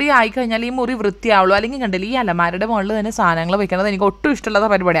 അതും കൂടി ആയിക്കഴിഞ്ഞാൽ ഈ മുറി വൃത്തിയാവുള്ളൂ. അല്ലെങ്കിൽ കണ്ടില്ല ഈ അലമാരയുടെ മുകളിൽ തന്നെ സാധനങ്ങൾ വെക്കുന്നത് എനിക്ക് ഒട്ടും ഇഷ്ടമുള്ള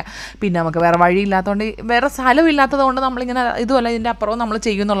പരിപാടിയാണ്. പിന്നെ നമുക്ക് വേറെ വഴിയില്ലാത്തതുകൊണ്ട്, വേറെ സ്ഥലമില്ലാത്തത് കൊണ്ട് നമ്മളിങ്ങനെ ഇതുമല്ല ഇതിൻ്റെ അപ്പുറവും നമ്മൾ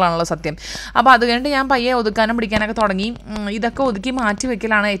ചെയ്യുന്നുള്ളതാണല്ലോ സത്യം. അപ്പോൾ അത് കഴിഞ്ഞിട്ട് ഞാൻ പയ്യെ ഒതുക്കാനും പിടിക്കാനൊക്കെ തുടങ്ങി. ഇതൊക്കെ ഒതുക്കി മാറ്റി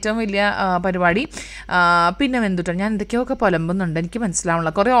വെക്കലാണ് ഏറ്റവും വലിയ പരിപാടി. പിന്നെ എന്തുട്ടാണ് ഞാൻ എന്തൊക്കെയൊക്കെ പുലമ്പുന്നുണ്ട്, എനിക്ക്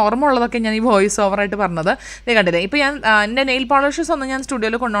മനസ്സിലാവുന്നില്ല. കുറേ ഓർമ്മ ഉള്ളതൊക്കെ ഞാൻ ഈ വോയിസ് ഓവറായിട്ട് പറഞ്ഞത്. ഇത് കണ്ടില്ലേ, ഇപ്പോൾ ഞാൻ എൻ്റെ നെയിൽ പോളിഷസ് ഒന്നും ഞാൻ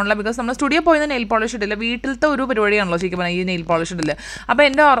സ്റ്റുഡിയോയിൽ കൊണ്ടുപോകണില്ല. ബിക്കോസ് നമ്മൾ സ്റ്റുഡിയോ പോയി നെയിൽ പോളിഷ് ഇടില്ല, വീട്ടിലത്തെ ഒരു പരിപാടിയാണല്ലോ ശരിക്കും പറഞ്ഞാൽ ഈ നെയിൽ പോളിഷ് ഇടില്ല. അപ്പോൾ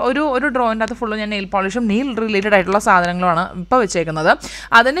എൻ്റെ ഒരു ഡ്രോയിൻ്റെ അകത്ത് ഫുള്ളും ഞാൻ നെയിൽ പോളിഷും നെയിൽ റിലേറ്റഡ് ആയിട്ടുള്ള സാധനങ്ങളുമാണ് ഇപ്പോൾ വെച്ചേക്കുന്നത്.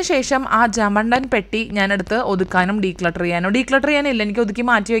 അതിനുശേഷം ആ ജമണ്ടൻ പെട്ടി ഞാനെടുത്ത് ഒതുക്കാനും ഡീക്ലട്ടർ ചെയ്യാനില്ല, എനിക്ക് ഒതുക്കി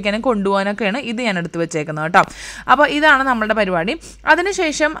മാറ്റി വയ്ക്കാനും കൊണ്ടുപോകാനൊക്കെയാണ് ഇത് ഞാൻ എടുത്ത് വെച്ചേക്കുന്നത് കേട്ടോ. അപ്പോൾ ഇതാണ് നമ്മളുടെ പരിപാടി.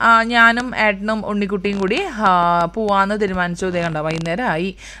 അതിനുശേഷം ഞാനും ഏട്ടനും ഉണ്ണിക്കുട്ടിയും കൂടി പോവാമെന്ന് തീരുമാനിച്ചു. ഇതേ കണ്ടോ വൈകുന്നേരമായി.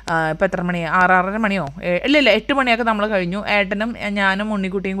 ഇപ്പോൾ എത്ര മണി, 6-6:30 മണിയോ, ഇല്ല 8 മണിയൊക്കെ നമ്മൾ കഴിഞ്ഞു. ഏട്ടനും ഞാനും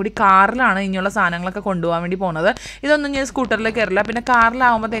ഉണ്ണിക്കുട്ടിയും കൂടി കാറിലാണ് ഇനിയുള്ള സാധനങ്ങളൊക്കെ കൊണ്ടുപോകാൻ വേണ്ടി പോകുന്നത്. ഇതൊന്നും ഞാൻ സ്കൂട്ടറിൽ കയറില്ല. പിന്നെ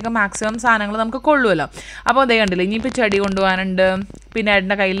കാറിലാവുമ്പോഴത്തേക്കും മാക്സിമം സാധനങ്ങൾ നമുക്ക് കൊള്ളുമല്ലോ. അപ്പോൾ അതേ കണ്ടില്ല, ഇനിയിപ്പോൾ ചെടി കൊണ്ടുപോകാനുണ്ട്, പിന്നെ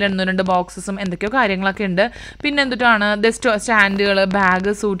ഏട്ടൻ്റെ കയ്യിൽ 2 ബോക്സസും എന്തൊക്കെയോ കാര്യങ്ങളൊക്കെ ഉണ്ട്. പിന്നെ എന്തിട്ടാണ് സ്റ്റാൻഡുകൾ,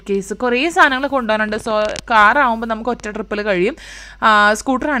 ബാഗ്, സൂട്ട് കേസ്, കുറേ സാധനങ്ങൾ കൊണ്ടുപോകാനുണ്ട്. സോ കാറാവുമ്പോൾ നമുക്ക് ഒറ്റ ട്രിപ്പിൽ കഴിയും.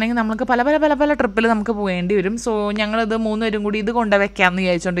 സ്കൂട്ടറാണെങ്കിൽ നമുക്ക് പല ട്രിപ്പിൽ നമുക്ക് പോകേണ്ടി വരും. സോ ഞങ്ങളിത് 3 പേരും കൂടി ഇത് കൊണ്ടുവയ്ക്കാമെന്ന്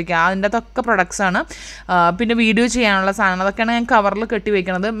വിചാരിച്ചുകൊണ്ടിരിക്കുക. അതിൻ്റെ അതൊക്കെ പ്രൊഡക്ട്സാണ്. പിന്നെ വീഡിയോ ചെയ്യാനുള്ള സാധനം അതൊക്കെയാണ് ഞാൻ കവറിൽ കെട്ടി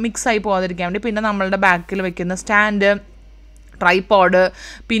വയ്ക്കുന്നത്, മിക്സായി പോകാതിരിക്കാൻ വേണ്ടി. പിന്നെ നമ്മളുടെ ബാക്കിൽ വെക്കുന്ന സ്റ്റാൻഡ്, ട്രൈപോഡ്,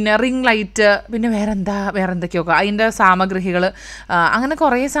 പിന്നെ റിംഗ് ലൈറ്റ്, പിന്നെ വേറെ എന്തൊക്കെയൊക്കെ അതിൻ്റെ സാമഗ്രികൾ, അങ്ങനെ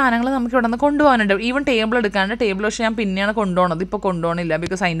കുറേ സാധനങ്ങൾ നമുക്ക് ഇവിടെ നിന്ന് കൊണ്ടുപോകാനുണ്ട്. ഈവൻ ടേബിൾ എടുക്കാണ്ട്, ടേബിൾ പക്ഷേ ഞാൻ പിന്നെയാണ് കൊണ്ടുപോകുന്നത്, ഇപ്പോൾ കൊണ്ടുപോകണില്ല.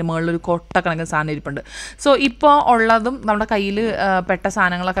 ബിക്കോസ് അതിൻ്റെ മുകളിൽ ഒരു കൊട്ടക്കണക്കിന് സാധനം ഇരിപ്പുണ്ട്. സോ ഇപ്പോൾ ഉള്ളതും നമ്മുടെ കയ്യിൽ പെട്ട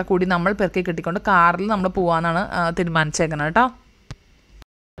സാധനങ്ങളൊക്കെ കൂടി നമ്മൾ പെറുക്കി കെട്ടിക്കൊണ്ട് കാറിൽ നമ്മൾ പോകാമെന്നാണ് തീരുമാനിച്ചേക്കുന്നത് കേട്ടോ.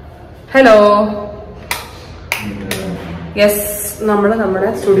 ഹലോ, യെസ്, നമ്മൾ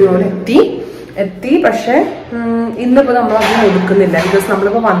നമ്മുടെ സ്റ്റുഡിയോയിൽ എത്തി. പക്ഷേ ഇന്നിപ്പോൾ നമ്മളതൊന്നും ഒതുക്കുന്നില്ല. ബിക്കോസ്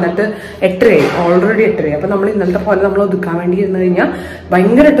നമ്മളിപ്പോൾ വന്നിട്ട് 8:30 ഓൾറെഡി 8:30. അപ്പോൾ നമ്മൾ ഇന്നലത്തെ പോലെ നമ്മൾ ഒതുക്കാൻ വേണ്ടി ഇരുന്ന് കഴിഞ്ഞാൽ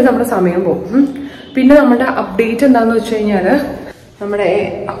ഭയങ്കരമായിട്ട് നമ്മുടെ സമയം പോകും. പിന്നെ നമ്മുടെ അപ്ഡേറ്റ് എന്താണെന്ന് വെച്ച് കഴിഞ്ഞാൽ നമ്മുടെ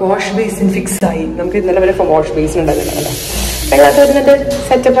വാഷ് ബേസിൻ ഫിക്സ് ആയി. നമുക്ക് ഇന്നലെ വരെ വാഷ് ബേസിൻ ഉണ്ടായിരുന്നല്ലോ, ഞങ്ങളത് എന്നിട്ട്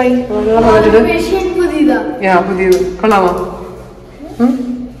സെറ്റപ്പായി. വെള്ളം വന്നിട്ട് പുതിയത് കൊള്ളാമോ?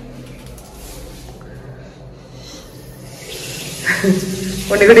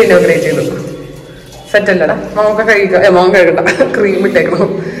 ഉണ്ണിക്കുട്ടി ഇന്നോഗ്രേറ്റ് ചെയ്തു. സെറ്റല്ലടാ, മോൻ കഴുകണ്ട, ക്രീം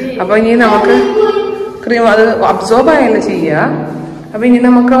ഇട്ടേക്കണം. അപ്പൊ ഇനി നമുക്ക് ക്രീം അത് അബ്സോർബ് ആയല്ല ചെയ്യുക. അപ്പൊ ഇനി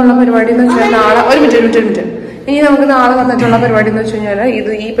നമുക്കുള്ള പരിപാടി എന്ന് വെച്ചാൽ നാളെ ഒരു മിനിറ്റ് ഇനി നമുക്ക് നാളെ വന്നിട്ടുള്ള പരിപാടി എന്ന് വെച്ച് കഴിഞ്ഞാൽ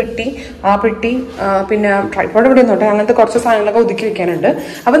ഈ പെട്ടി, ആ പെട്ടി, പിന്നെ ട്രൈപോഡ് ഇവിടെ നോട്ടെ, അങ്ങനത്തെ കുറച്ച് സാധനങ്ങളൊക്കെ ഒതുക്കി വെക്കാനുണ്ട്.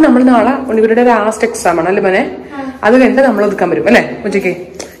 അപ്പൊ നമ്മൾ നാളെ ഉണ്ണിക്കുട്ടിയുടെ ലാസ്റ്റ് എക്സാം ആണ് അല്ലേ മോനെ? അത് കഴിഞ്ഞിട്ട് നമ്മൾ ഒതുക്കാൻ വരും അല്ലേ ഉച്ചയ്ക്ക്?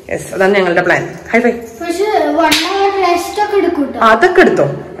 യെസ്, അതാണ് ഞങ്ങളുടെ പ്ലാൻ. ഹൈഫൈ. അതൊക്കെ എടുത്തോ,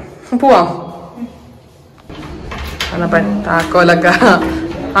 പോവാം. എന്നപ്പം താക്കോലൊക്കെ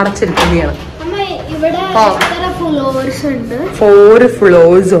അടച്ചിരിക്കുകയാണ്. 4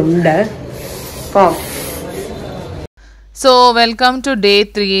 ഫ്ലോർസ് ഉണ്ട്. So welcome to day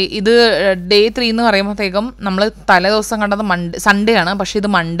 3. ഇത് ഡേ 3 എന്ന് പറയുമ്പോഴത്തേക്കും നമ്മൾ തലേ ദിവസം കണ്ടത് സൺഡേ ആണ്. പക്ഷേ ഇത്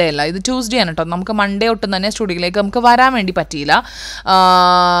മൺഡേ അല്ല, ഇത് ട്യൂസ്ഡേ ആണ് കേട്ടോ. നമുക്ക് മൺഡേ ഒട്ടും തന്നെ സ്റ്റുഡിയോയിലേക്ക് നമുക്ക് വരാൻ വേണ്ടി പറ്റിയില്ല.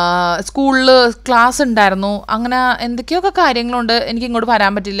 സ്കൂളിൽ ക്ലാസ് ഉണ്ടായിരുന്നു, അങ്ങനെ എന്തൊക്കെയൊക്കെ കാര്യങ്ങളുണ്ട്. എനിക്ക് ഇങ്ങോട്ട്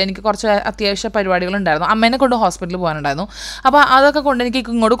വരാൻ പറ്റില്ല. എനിക്ക് കുറച്ച് അത്യാവശ്യ പരിപാടികളുണ്ടായിരുന്നു. അമ്മേനെ കൊണ്ട് ഹോസ്പിറ്റലിൽ പോകാനുണ്ടായിരുന്നു. അപ്പോൾ അതൊക്കെ കൊണ്ട് എനിക്ക്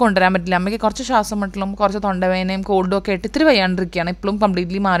ഇങ്ങോട്ട് കൊണ്ടുവരാൻ പറ്റില്ല. അമ്മയ്ക്ക് കുറച്ച് ശ്വാസം മുട്ടലും കുറച്ച് തൊണ്ടവേനയും കോൾഡും ഒക്കെ ആയിട്ട് ഇത്തിരി വയ്യാണ്ടിരിക്കുകയാണ്. ഇപ്പോഴും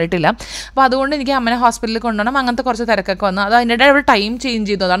കംപ്ലീറ്റ്ലി മാറിയിട്ടില്ല. അപ്പോൾ അതുകൊണ്ട് എനിക്ക് അമ്മനെ ഹോസ്പിറ്റലിൽ കൊണ്ടുപോകണം. അങ്ങനത്തെ കുറച്ച് തിരക്കൊക്കെ വന്നു. അത് അതിൻ്റെ അവിടെ ടൈം ചേഞ്ച്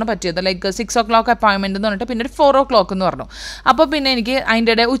ചെയ്തു, അതാണ് പറ്റിയത്. ലൈക്ക് 6 o'clock അപ്പോയിൻമെൻറ്റ് എന്ന് പറഞ്ഞിട്ട് പിന്നെ ഒരു 4 o'clock എന്ന് പറഞ്ഞു. അപ്പോൾ പിന്നെ എനിക്ക്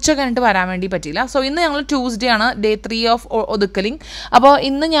അതിൻ്റെ ഇടയിൽ ഉച്ച കഴിഞ്ഞിട്ട് വരാൻ വേണ്ടി പറ്റിയില്ല. സോ ഇന്ന് ഞങ്ങൾ ട്യൂസ്ഡേ ആണ്, ഡേ 3 ഓഫ് ഒതുക്കലിങ്. അപ്പോൾ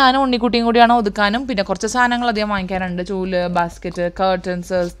ഇന്ന് ഞാനും ഉണ്ണിക്കുട്ടിയും കൂടിയാണ് ഒതുക്കാനും. പിന്നെ കുറച്ച് സാധനങ്ങൾ അധികം വാങ്ങിക്കാനുണ്ട്, ചൂല്, ബാസ്ക്കറ്റ്,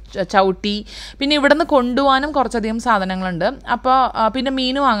 കർട്ടൻസ്, ചവിട്ടി. പിന്നെ ഇവിടെ നിന്ന് കൊണ്ടുപോകാനും കുറച്ചധികം സാധനങ്ങളുണ്ട്. അപ്പോൾ പിന്നെ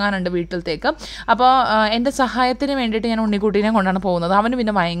മീൻ വാങ്ങാനുണ്ട് വീട്ടിലത്തേക്ക്. അപ്പോൾ എൻ്റെ സഹായത്തിന് വേണ്ടിയിട്ട് ഞാൻ ഉണ്ണിക്കുട്ടീനെ കൊണ്ടാണ് പോകുന്നത്. അവന്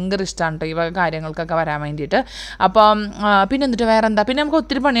പിന്നെ ഭയങ്കര ഇഷ്ടമാണ് കേട്ടോ ഈ വക കാര്യങ്ങൾക്കൊക്കെ വരാൻ വേണ്ടിയിട്ട്. അപ്പം പിന്നെ എന്നിട്ട് വേറെ എന്താ, പിന്നെ നമുക്ക്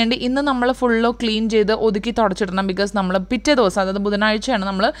ഒത്തിരി പണിയുണ്ട്. ഇന്ന് നമ്മൾ ഫുള്ള് ക്ലീൻ ചെയ്ത് ഒതുക്കി തുടച്ചിടണം. ബിക്കോസ് നമ്മൾ പിറ്റേ ദിവസം, അതായത് ബുധനാഴ്ചയാണ്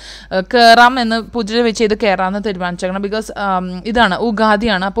നമ്മൾ കയറാം എന്ന് പൂജ വെച്ച് ചെയ്ത് കയറാമെന്ന് തീരുമാനിച്ചേക്കണം. ബിക്കോസ് ഇതാണ്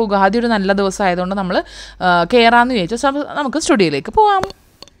ഉഗാദിയാണ്. അപ്പോൾ ഉഗാദി ഒരു നല്ല ദിവസം ആയതുകൊണ്ട് നമ്മൾ കയറാമെന്ന് വിചാരിച്ചു. സോ നമുക്ക് സ്റ്റുഡിയോയിലേക്ക് പോവാം.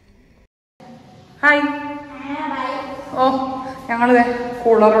 ഹായ്. ഓ, ഞങ്ങളിത്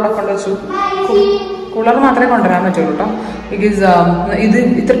കൂളറോടെ കൊണ്ടുവച്ചു. കൂളർ മാത്രമേ കൊണ്ടുവരാൻ പറ്റുള്ളൂ കേട്ടോ. ബിക്കോസ് ഇത്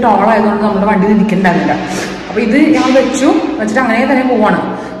ഇത്ര ടോളായതുകൊണ്ട് നമ്മുടെ വണ്ടിയിൽ നിൽക്കണ്ടാവില്ല. അപ്പോൾ ഇത് ഞാൻ വെച്ചിട്ട് അങ്ങനെ തന്നെ പോവാണ്.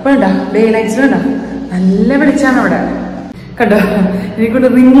 വേണ്ട ഡേ ലൈറ്റ്സ് വേണ്ട, നല്ല വെളിച്ചാണ് അവിടെ കണ്ടോ. എനിക്കൊണ്ട്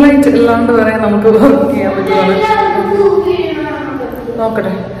റിംഗ് ലൈറ്റ് ഇല്ലാണ്ട് വരെ നമുക്ക് വർക്ക് ചെയ്യാൻ പറ്റുന്നത്.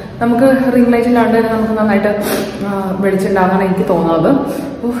 നോക്കട്ടെ, നമുക്ക് റിംഗ് ലൈറ്റ് ഇല്ലാണ്ട് തന്നെ നമുക്ക് നന്നായിട്ട് വെളിച്ചുണ്ടാകാനാണ് എനിക്ക് തോന്നുന്നത്.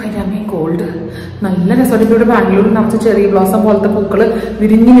 എൻ്റെ അമ്മയും ഗോൾഡ് നല്ല രസമായിട്ട്. ഇവിടെ ബാംഗ്ലൂരിൽ നമുക്ക് ചെറിയ ബ്ലോസം പോലത്തെ പൂക്കൾ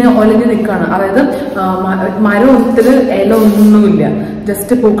വിരിഞ്ഞിങ്ങനെ ഒലഞ്ഞ് നിൽക്കുകയാണ്. അതായത് മരത്തിൽ ഇല ഒന്നുമില്ല,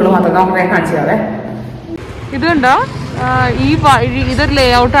 ജസ്റ്റ് പൂക്കൾ മാത്രം. നമുക്ക് കാണിച്ചു തരാവേ. ഇത് കണ്ടോ, ഈ വഴി ഇതൊരു ലേ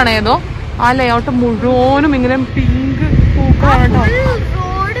ഔട്ടാണ്. ഏതോ ആ ലേ ഔട്ട് മുഴുവനും ഇങ്ങനെ പിങ്ക് പൂക്കളാണ് കേട്ടോ.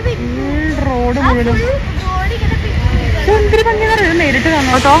 റോഡ് മുഴുവനും എന്തൊരു ഭംഗിയാണ്. ഇത് നേരിട്ട് കാണാം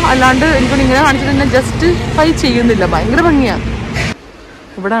കേട്ടോ, അല്ലാണ്ട് എനിക്കൊന്ന് ഇങ്ങനെ കാണിച്ചിട്ട് ജസ്റ്റിഫൈ ചെയ്യുന്നില്ല. ഭയങ്കര ഭംഗിയാണ്.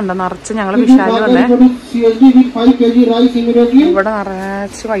 ഇവിടെ ഉണ്ടോ നിറച്ച് ഞങ്ങള് വിശാല് വന്നേ. ഇവിടെ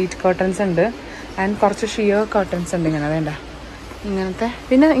നിറച്ച് വൈറ്റ് കർട്ടൻസ് ഉണ്ട് ആൻഡ് കുറച്ച് ഷിയർ കർട്ടൻസ് ഉണ്ട്. ഇങ്ങനെ വേണ്ട ഇങ്ങനത്തെ,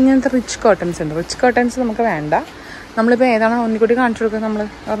 പിന്നെ ഇങ്ങനത്തെ റിച്ച് കർട്ടൻസ് ഉണ്ട്. റിച്ച് കർട്ടൻസ് നമുക്ക് വേണ്ട. നമ്മളിപ്പോൾ ഏതാണ് ഉണ്ണിക്കുട്ടി കാണിച്ചു കൊടുക്കുക, നമ്മൾ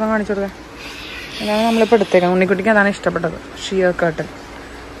ഒരെണ്ണം കാണിച്ചു കൊടുക്കുക. അതാണ് നമ്മളിപ്പോൾ എടുത്തേക്കാം. ഉണ്ണിക്കുട്ടിക്ക് അതാണ് ഇഷ്ടപ്പെട്ടത്, ഷിയർ കർട്ടൻ.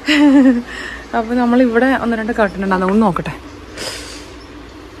 അപ്പോൾ നമ്മളിവിടെ 1-2 കർട്ടൻ ഉണ്ട്, അതുകൊണ്ട് നോക്കട്ടെ.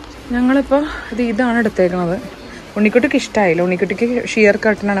 ഞങ്ങളിപ്പോൾ ഇതാണ് എടുത്തേക്കുന്നത്. ഉണ്ണിക്കുട്ടിക്ക് ഇഷ്ടമായില്ല. ഉണ്ണിക്കുട്ടിക്ക് ഷിയർ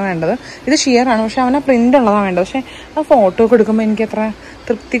കർട്ടനാണ് വേണ്ടത്. ഇത് ഷിയറാണ്, പക്ഷെ അവന് പ്രിൻ്റ് ഉള്ളതാണ് വേണ്ടത്. പക്ഷേ ആ ഫോട്ടോ ഒക്കെ എടുക്കുമ്പോൾ എനിക്ക് അത്ര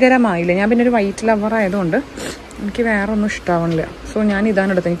തൃപ്തികരമായില്ല. ഞാൻ പിന്നെ ഒരു വൈറ്റ് ലവർ ആയതുകൊണ്ട് എനിക്ക് വേറെ ഒന്നും ഇഷ്ടമാവണില്ല. സോ ഞാൻ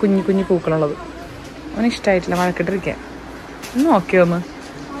ഇതാണ് എടുത്തത്, കുഞ്ഞു കുഞ്ഞു പൂക്കളുള്ളത്. അവന് ഇഷ്ടമായിട്ടില്ല, വഴക്കിട്ടിരിക്കുക. ഒന്ന് നോക്കിയോ ഒന്ന്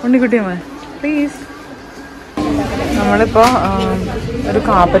ഉണ്ണിക്കുട്ടിയമ്മ പ്ലീസ്. നമ്മളിപ്പോൾ ഒരു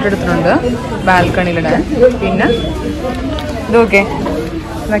കാർപ്പറ്റ് എടുത്തിട്ടുണ്ട് ബാൽക്കണിയിലിടാൻ. പിന്നെ ഇതൊക്കെ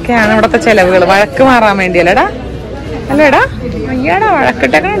ഇതൊക്കെയാണ് ഇവിടുത്തെ ചിലവുകൾ. വഴക്ക് മാറാൻ വേണ്ടിയല്ലേടാ, അല്ലേടാ? അയ്യാടാ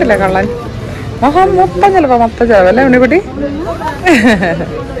വഴക്കിട്ടൊക്കെ ഉണ്ടല്ലേ കള്ളൻ. മൊത്തം ചിലവല്ലേ ഉണ്ണിക്കുട്ടി?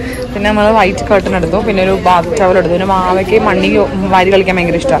 പിന്നെ നമ്മൾ വൈറ്റ് കർട്ടൻ എടുത്തു, പിന്നെ ഒരു ബാത്ത് ടവൽ എടുത്തു. പിന്നെ മാവയ്ക്ക് മണ്ണി വാരി കളിക്കാൻ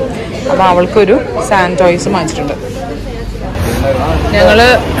ഭയങ്കര ഇഷ്ടമാണ്. അപ്പോൾ അവൾക്കൊരു സാൻഡ് ടോയ്സ് വാങ്ങിച്ചിട്ടുണ്ട്. ഞങ്ങൾ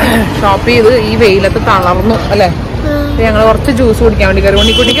ഷോപ്പ് ചെയ്ത് ഈ വെയിലത്ത് തളർന്നു അല്ലേ. ഞങ്ങൾ കുറച്ച് ജ്യൂസ് കുടിക്കാൻ വേണ്ടി കയറി.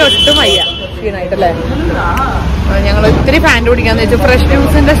 ഉണ്ണിക്കുട്ടിക്ക് ഒട്ടും വയ്യ ക്ഷീണായിട്ടല്ലേ. ഞങ്ങൾ ഒത്തിരി പാൻറ് കുടിക്കാന്ന് വെച്ചാൽ ഫ്രഷ്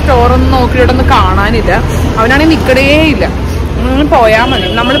ജ്യൂസിന്റെ സ്റ്റോറൊന്നും നോക്കിയിട്ടൊന്നും കാണാനില്ല. അവനാണെങ്കിൽ നിൽക്കടേ ഇല്ല. പോയാൽ മതി.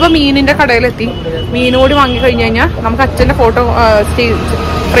 നമ്മളിപ്പോൾ മീനിന്റെ കടയിലെത്തി. മീനോട് വാങ്ങി കഴിഞ്ഞ് കഴിഞ്ഞാൽ നമുക്ക് അച്ഛൻ്റെ ഫോട്ടോ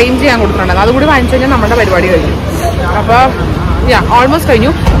ഫ്രെയിം ചെയ്യാൻ കൊടുക്കുന്നുണ്ടായിരുന്നു. അതുകൂടി വാങ്ങിച്ചു കഴിഞ്ഞാൽ നമ്മുടെ പരിപാടി കഴിഞ്ഞു. അപ്പോൾ ഓൾമോസ്റ്റ്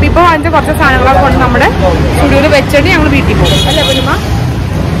കഴിഞ്ഞു. അപ്പം ഇപ്പോൾ വാങ്ങിച്ച കുറച്ച് സാധനങ്ങളൊക്കെ കൊണ്ട് നമ്മുടെ സ്റ്റുഡിയോയിൽ വെച്ചിട്ട് ഞങ്ങൾ വീട്ടിൽ പോകും അല്ലേ പൊന്നുമ്മ?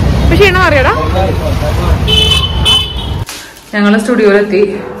 ഇപ്പം ക്ഷീണം അറിയാടാ. ഞങ്ങൾ സ്റ്റുഡിയോയിലെത്തി.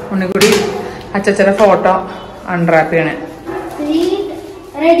 ഉണ്ണിക്കുടി അച്ഛൻ്റെ ഫോട്ടോ അൺറാപ്പ് ചെയ്യണേ.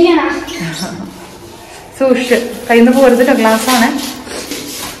 സൂക്ഷിച്ച് കയ്യിൽ നിന്ന് പോരുന്നില്ല, ഗ്ലാസ്സാണ്.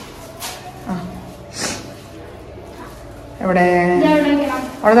 എവിടെ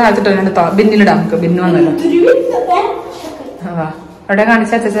അവിടെ താഴ്ത്തിട്ട് ബിന്നിലിടാം. നമുക്ക് ബിന്ന് വന്നല്ലോ. അതാ എവിടെ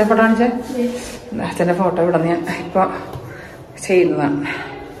കാണിച്ച അച്ഛൻ്റെ ഫോട്ടോ കാണിച്ചേ. അച്ഛൻ്റെ ഫോട്ടോ ഇവിടെ ഞാൻ ഇപ്പൊ ചെയ്യുന്നതാണ്.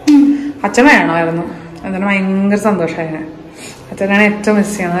 അച്ഛൻ വേണമായിരുന്നു, എന്താണ് ഭയങ്കര സന്തോഷമായിരുന്നു. അച്ഛനാണ് ഏറ്റവും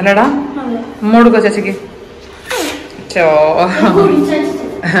മിസ് ചെയ്യണം അല്ലേടാ. അമ്മ കൊടുക്കോ ചേച്ചിക്ക്? ചോ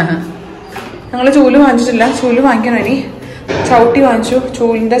ഞങ്ങൾ ചൂല് വാങ്ങിച്ചിട്ടില്ല, ചൂല് വാങ്ങിക്കണം. ഇനി ചവിട്ടി വാങ്ങിച്ചു,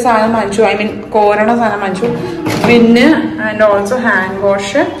 ചൂലിന്റെ സാധനം വാങ്ങിച്ചു, ഐ മീൻ കോരണ സാധനം വാങ്ങിച്ചു. പിന്നെ ആൻഡ് ഓൾസോ ഹാൻഡ്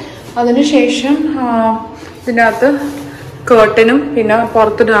വാഷ്. അതിനുശേഷം ഇതിൻ്റെ അകത്ത് കേർട്ടനും പിന്നെ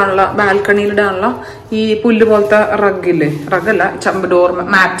പുറത്തിടാനുള്ള ബാൽക്കണിയിലിടാനുള്ള ഈ പുല്ല് പോലത്തെ റഗ്ഗില്ലേ, റഗ്ഗല്ല ഡോർ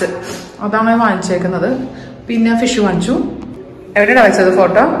മാറ്റ്, അതാണ് വാങ്ങിച്ചേക്കുന്നത്. പിന്നെ ഫിഷ് വാങ്ങിച്ചു. എവിടെയാണ് വെച്ചത്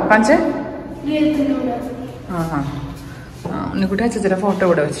ഫോട്ടോ കാണിച്ചേ? ഉണ്ണിക്കുട്ടി അച്ഛൻ്റെ ഫോട്ടോ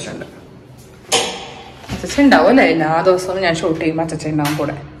ഇവിടെ വെച്ചിട്ടുണ്ട്. അച്ഛ ഉണ്ടാവും അല്ലേ, എല്ലാ ദിവസവും ഞാൻ ഷൂട്ട് ചെയ്യുമ്പോൾ അച്ഛ ഉണ്ടാവും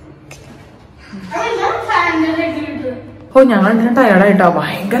കൂടെ. ഓ ഞങ്ങൾ ഇങ്ങനെ ടയർഡായിട്ടോ.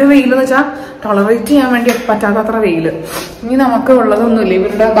 ഭയങ്കര വെയിലെന്ന് വെച്ചാൽ ടോളറേറ്റ് ചെയ്യാൻ വേണ്ടി പറ്റാത്തത്ര വെയില്. ഇനി നമുക്ക് ഉള്ളതൊന്നുമില്ല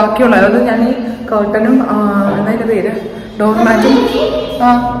ഇവരുടെ ബാക്കിയുള്ള. അതായത് ഞാൻ ഈ കേർട്ടനും എന്നതിന്റെ പേര് ഡോർമാറ്റും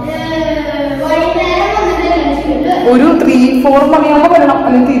ഒരു 3-4 മണിയാകുമ്പോൾ വരണം,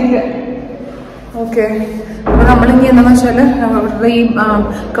 അല്ലെങ്കിൽ തിരികെ. ഓക്കെ, അപ്പൊ നമ്മളിനി എന്താണെന്ന് വെച്ചാല് ഇവരുടെ ഈ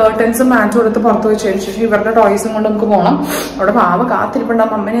കേർട്ടൻസും മാറ്റും കൊടുത്ത് പുറത്ത് വെച്ചതിന് ശേഷം ഇവരുടെ ടോയ്സും കൊണ്ട് നമുക്ക് പോകണം. അവിടെ പാവ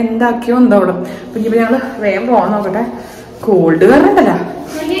കാത്തിരിപ്പുണ്ടാവും, അമ്മനെ എന്താക്കിയോ എന്തോ അവിടെ. അപ്പൊ ഇപ്പൊ ഞങ്ങള് വേഗം പോകാൻ നോക്കട്ടെ. കോൾഡ് കയറണ്ടല്ലോ.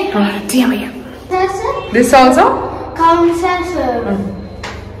 ദിസ് ഓൾസോ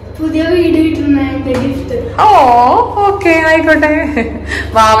പുതിയ വീട് കിട്ടുന്ന ഗിഫ്റ്റ്. ഓ ഓക്കെ ആയിക്കോട്ടെ.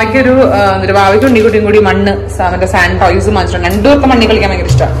 വാവയ്ക്കൊരു വാവയ്ക്ക് ഉണ്ണിക്കുട്ടിയും കൂടി മണ്ണ് മറ്റേ സാൻഡ് ടോയ്സ് വാങ്ങിച്ചിട്ടുണ്ട്. 2 പേർക്ക് മണ്ണി കളിക്കാൻ ഭയങ്കര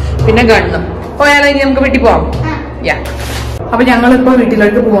ഇഷ്ടമാണ്. പിന്നെ ഗണ്ണ്. പോയാലോ ഇനി നമുക്ക് വീട്ടിൽ പോവാം. യാ അപ്പൊ ഞങ്ങളിപ്പോ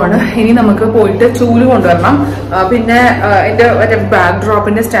വീട്ടിലേക്ക് പോവാണ്. ഇനി നമുക്ക് പോയിട്ട് ചൂല് കൊണ്ടുവരണം, പിന്നെ എന്റെ മറ്റേ ബാക്ക്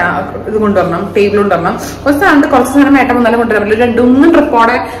ഡ്രോപ്പിന്റെ ഇത് കൊണ്ടുവരണം, ടേബിൾ കൊണ്ടുവരണം. കുറച്ച് സാധനം ഏട്ടം വന്നാലും കൊണ്ടുവരാൻ പറ്റില്ല. 2-3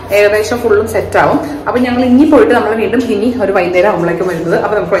 ട്രിപ്പോടെ ഏകദേശം ഫുള്ളും സെറ്റ് ആവും. അപ്പൊ ഞങ്ങൾ ഇനി പോയിട്ട് നമ്മൾ വീണ്ടും ഇനി ഒരു വൈകുന്നേരം ആവുമ്പോഴേക്കും വരുന്നത്.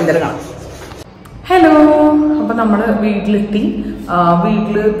 അപ്പൊ നമുക്ക് വൈകുന്നേരം കാണാം. ഹലോ, അപ്പൊ നമ്മള് വീട്ടിലെത്തി.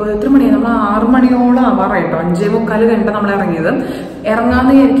 വീട്ടില് ഇപ്പൊ എത്ര മണിയാണ്? നമ്മൾ 6 മണിയോളം ആവാറായിട്ടോ. 5:45 കഴിഞ്ഞിട്ട് നമ്മൾ ഇറങ്ങിയത്.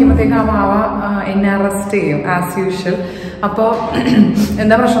 ഇറങ്ങാന്ന് വിചാരിക്കുമ്പോഴത്തേക്ക് ആ വാവ എന്നെ അറസ്റ്റ് ചെയ്യും ആസ് യൂഷ്വൽ. അപ്പോൾ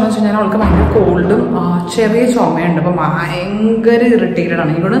എന്താ പ്രശ്നം എന്ന് വെച്ച് കഴിഞ്ഞാൽ അവൾക്ക് ഭയങ്കര കോൾഡും ചെറിയ ചുമയുണ്ട്. അപ്പം ഭയങ്കര ഇറിറ്റേറ്റഡ്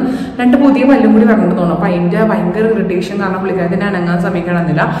ആണ്. ഇവിടെ 2 പുതിയ പല്ലും കൂടി വരണമെന്ന് തോന്നുന്നു. അപ്പം അതിൻ്റെ ഭയങ്കര ഇറിറ്റേഷൻ കാരണം പുള്ളിക്കാരത്തിന് അനങ്ങാൻ സമയം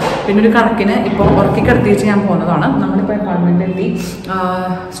കിടന്നില്ല. പിന്നെ ഒരു കണക്കിന് ഇപ്പോൾ ഉറക്കി കിടത്തി വെച്ച് ഞാൻ പോകുന്നതാണ്. നമ്മളിപ്പോൾ അപ്പാർട്ട്മെൻറ്റിലെത്തി.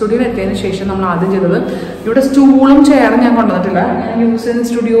 സ്റ്റുഡിയോയിൽ എത്തിയതിന് ശേഷം നമ്മൾ ആദ്യം ചെയ്തത്, ഇവിടെ സ്റ്റൂളും ചെയറും ഞാൻ കൊണ്ടുവന്നിട്ടില്ല. ഞാൻ യൂസ് ചെയ്യുന്ന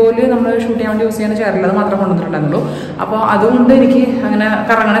സ്റ്റുഡിയോയിൽ നമ്മൾ ഷൂട്ട് ചെയ്യാൻ വേണ്ടി യൂസ് ചെയ്യുന്ന ചെയറിൽ അത് മാത്രം കൊണ്ടുവന്നിട്ടുണ്ടായിരുന്നുള്ളൂ. അപ്പോൾ അതുകൊണ്ട് എനിക്ക് അങ്ങനെ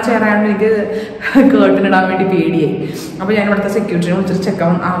കറങ്ങണ ചെയറായതുകൊണ്ട് എനിക്ക് കേട്ടിനിടാൻ വേണ്ടി പേടിയായി. അപ്പോൾ ഞാൻ ഇവിടുത്തെ സെക്യൂരിറ്റിനെ വിളിച്ചിട്ട്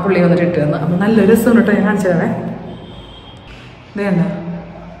ചെക്കൻ ആ പുള്ളി വന്നിട്ട് ഇട്ട് തന്നു. അപ്പോൾ നല്ല രസം കേട്ടോ. ഞാൻ കാണിച്ചു തരാവേ. ഇതേ എന്താ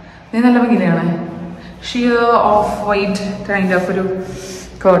നീ നല്ല ഭംഗിയാണ്. Shear of white kind of ഒരു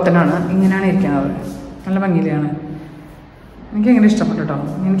കേർട്ടനാണ്. ഇങ്ങനെയാണ് ഇരിക്കുന്നത്. നല്ല ഭംഗിയിലാണ്. എനിക്കങ്ങനെ ഇഷ്ടപ്പെട്ടു കേട്ടോ.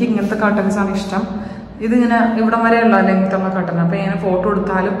 എനിക്ക് ഇങ്ങനത്തെ കർട്ടൻസാണ് ഇഷ്ടം. ഇതിങ്ങനെ ഇവിടം വരെയുള്ള ലെങ്ത്തുള്ള കർട്ടനാണ്. അപ്പോൾ ഞാൻ ഫോട്ടോ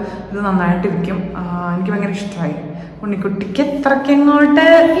എടുത്താലും ഇത് നന്നായിട്ടിരിക്കും. എനിക്ക് ഭയങ്കര ഇഷ്ടമായി. ഉണ്ണിക്കുട്ടിക്ക് എത്രക്കെങ്ങോട്ട്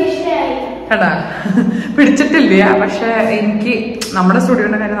കേട്ടാ പിടിച്ചിട്ടില്ല. പക്ഷെ എനിക്ക് നമ്മുടെ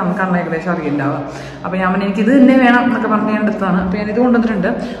സ്റ്റുഡിയോയുടെ കാര്യം നമുക്കാണ് ഏകദേശം അറിയുണ്ടാവുക. അപ്പോൾ ഞാൻ പറഞ്ഞു എനിക്കിത് തന്നെ വേണം എന്നൊക്കെ പറഞ്ഞ് ഞാൻ എടുത്തതാണ്. അപ്പോൾ ഞാനിത് കൊണ്ടുവന്നിട്ടുണ്ട്.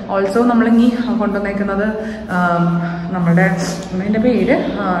 ഓൾസോ നമ്മളിനി കൊണ്ടുവന്നേക്കുന്നത് നമ്മുടെ ഇതിൻ്റെ പേര്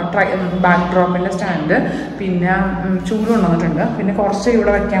ബാക്ക് ഡ്രോപ്പിൻ്റെ സ്റ്റാൻഡ്, പിന്നെ ചൂല് കൊണ്ടുവന്നിട്ടുണ്ട്, പിന്നെ കുറച്ച്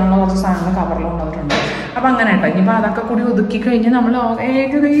ഇവിടെ വയ്ക്കാനുള്ള കുറച്ച് സാധനങ്ങൾ കവറിൽ കൊണ്ടുവന്നിട്ടുണ്ട്. അപ്പം അങ്ങനെ കേട്ടോ. ഇനിയിപ്പോൾ അതൊക്കെ കൂടി ഒതുക്കി കഴിഞ്ഞ് നമ്മൾ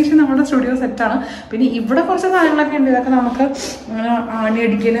ഏകദേശം നമ്മുടെ സ്റ്റുഡിയോ സെറ്റാണ്. പിന്നെ ഇവിടെ കുറച്ച് സാധനങ്ങളൊക്കെ ഉണ്ട്. ഇതൊക്കെ നമുക്ക്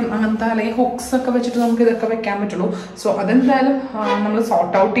ആണിയടിക്കലും അങ്ങനത്തെ അല്ലെങ്കിൽ ഹുക്സ് ഒക്കെ വെച്ചിട്ട് നമുക്ക് ഇതൊക്കെ വെക്കാൻ പറ്റുള്ളൂ. സോ അതെന്തായാലും നമ്മൾ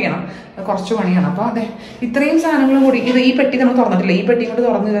സോർട്ട് ഔട്ട് ചെയ്യണം. കുറച്ച് പണിയാണ്. അപ്പോൾ അതെ, ഇത്രയും സാധനങ്ങളും കൂടി ഈ പെട്ടി നമ്മൾ തുറന്നിട്ടില്ല. ഈ പെട്ടി കൊണ്ട്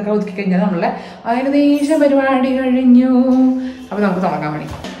തുറന്ന് ഇതൊക്കെ ഒതുക്കി കഴിഞ്ഞാൽ നമ്മളെ ഏകദേശം പരിപാടി കഴിഞ്ഞു. അപ്പോൾ നമുക്ക് തുടങ്ങാൻ വേണ്ടി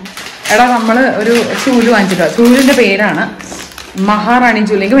എടാ നമ്മൾ ഒരു ചൂല് വാങ്ങിച്ചിട്ടോ. ചൂലിൻ്റെ പേരാണ് മഹാറാണി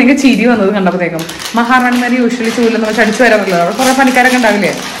ചൂല്. എനിക്ക് ഭയങ്കര ചിരി വന്നത് കണ്ടപ്പോഴത്തേക്കും. മഹാറാണിമാർ യൂഷ്വലി ചൂലെന്ന് വെച്ചാൽ അടിച്ചു വരാറില്ല. അവിടെ കുറേ പണിക്കാരൊക്കെ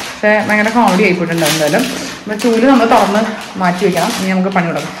ഉണ്ടാവില്ലേ. പക്ഷേ ഭയങ്കര കോമഡി ആയിപ്പോയിട്ടുണ്ട്. എന്തായാലും അപ്പോൾ ചൂല് നമ്മൾ തുറന്ന് മാറ്റി വെക്കണം. ഇനി നമുക്ക് പണി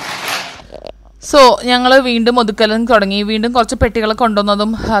തുടങ്ങാം. സോ ഞങ്ങൾ വീണ്ടും ഒതുക്കലും തുടങ്ങി. വീണ്ടും കുറച്ച് പെട്ടികൾ കൊണ്ടുവന്നതും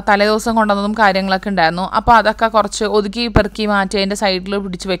തലേദിവസം കൊണ്ടുവന്നതും കാര്യങ്ങളൊക്കെ ഉണ്ടായിരുന്നു. അപ്പോൾ അതൊക്കെ കുറച്ച് ഒതുക്കി പെറുക്കി മാറ്റി അതിൻ്റെ സൈഡിൽ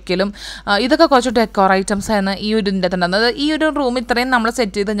പിടിച്ച് വെക്കലും ഇതൊക്കെ കുറച്ച് ഡെക്കോർ ഐറ്റംസ് ആയിരുന്നു ഈ ഒരു ഇതിൻ്റെ ഉണ്ടായിരുന്നത്. ഈ ഒരു റൂം ഇത്രയും നമ്മൾ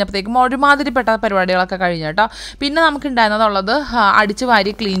സെറ്റ് ചെയ്ത് കഴിഞ്ഞപ്പോഴത്തേക്കും ഒരുമാതിരിപ്പെട്ട പരിപാടികളൊക്കെ കഴിഞ്ഞു കേട്ടോ. പിന്നെ നമുക്ക് ഉണ്ടായിരുന്നതുള്ളത് അടിച്ച്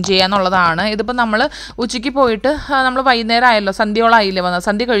വാരി ക്ലീൻ ചെയ്യാന്നുള്ളതാണ്. ഇതിപ്പോൾ നമ്മൾ ഉച്ചയ്ക്ക് പോയിട്ട് നമ്മൾ വൈകുന്നേരം ആയല്ലോ, സന്ധ്യോളായില്ലേ വന്നത്,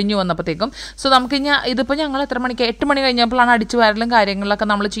 സന്ധ്യ കഴിഞ്ഞു വന്നപ്പോഴത്തേക്കും. സോ നമുക്ക് ഇതിപ്പോൾ ഞങ്ങൾ എത്ര മണിക്ക് 8 മണി കഴിഞ്ഞപ്പോഴാണ് അടിച്ച് വാരലും കാര്യങ്ങളിലൊക്കെ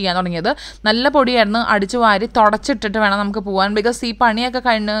നമ്മൾ ചെയ്യാൻ തുടങ്ങിയത്. നല്ല പൊടിയായിരുന്നു. അടിച്ചു വാരി തുടച്ചിട്ടിട്ട് വേണം നമുക്ക് പോകാൻ. ബിക്കോസ് ഈ പണിയൊക്കെ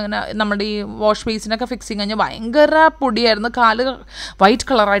കഴിഞ്ഞ് നമ്മുടെ ഈ വാഷ് ബേസിനൊക്കെ ഫിക്സിങ് കഴിഞ്ഞ് ഭയങ്കര പൊടിയായിരുന്നു. കാല് വൈറ്റ്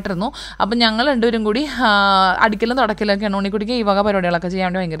കളറായിട്ടിരുന്നു. അപ്പം ഞങ്ങൾ രണ്ടുപേരും കൂടി അടിക്കലും തുടക്കലൊക്കെയാണ്. ഉണ്ണിക്കുട്ടിക്ക് ഈ വക പരിപാടികളൊക്കെ ചെയ്യാൻ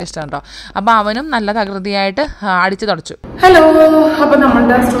വേണ്ടി ഭയങ്കര ഇഷ്ടമാണ് കേട്ടോ. അപ്പോൾ അവനും നല്ല തകൃതിയായിട്ട് അടിച്ച് തുടച്ചു. ഹലോ, അപ്പോൾ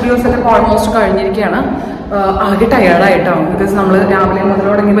നമ്മളുടെ സ്റ്റുഡിയോസ് ഒക്കെ ഓൾമോസ്റ്റ് കഴിഞ്ഞിരിക്കുകയാണ്. ആകെ ടയേർഡായിട്ടോ. ബിക്കോസ് നമ്മൾ രാവിലെ മുതൽ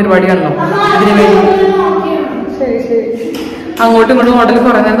തുടങ്ങിയ പരിപാടിയാണല്ലോ. ഇതിന് വേണ്ടി അങ്ങോട്ടും ഇങ്ങോട്ടും ഹോട്ടൽ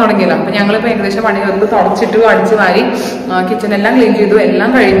കുറേ നേരം തുടങ്ങിയല്ലോ. അപ്പം ഞങ്ങളിപ്പോൾ ഏകദേശം പണി തീർത്ത് തുടച്ചിട്ട് അടിച്ച് വാരി കിച്ചണെല്ലാം ക്ലീൻ ചെയ്തു. എല്ലാം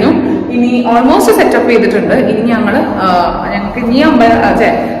കഴിഞ്ഞു. ഇനി ഓൾമോസ്റ്റ് സെറ്റപ്പ് ചെയ്തിട്ടുണ്ട്. ഇനി ഞങ്ങൾക്ക് ഇനി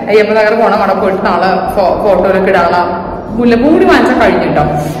അയ്യപ്പ നഗർ പോകണം. അവിടെ പോയിട്ട് നാളെ ഫോട്ടോയിലൊക്കെ ഇടാനുള്ള മുല്ലപ്പൂ കൂടി വാങ്ങിച്ചാൽ കഴിഞ്ഞിട്ടോ.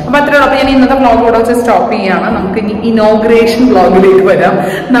 അപ്പൊ അത്രയുള്ളൂ. അപ്പൊ ഞാൻ ഇന്നത്തെ വ്ളോഗ് ഇവിടെ വെച്ച് സ്റ്റോപ്പ് ചെയ്യാണ്. നമുക്ക് ഇനി ഇനോഗ്രേഷൻ വ്ളോഗിലേക്ക് വരാം.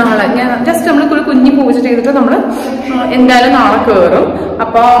 നാളെ ഞാൻ ജസ്റ്റ് നമ്മൾ ഒരു കുഞ്ഞി പൂജ ചെയ്തിട്ട് നമ്മൾ എന്തായാലും നാളെ കയറും.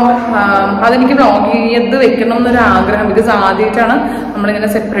 അപ്പോൾ അതെനിക്ക് വ്ളോഗ് ചെയ്ത് വെക്കണം എന്നൊരു ആഗ്രഹം. ബിക്കോസ് ആദ്യമായിട്ടാണ് നമ്മളിങ്ങനെ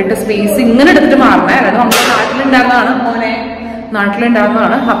സെപ്പറേറ്റ് സ്പേസ് ഇങ്ങനെ എടുത്തിട്ട് മാറണേ. അതായത് നമ്മുടെ നാട്ടിലുണ്ടായിരുന്നതാണ്, മോനെ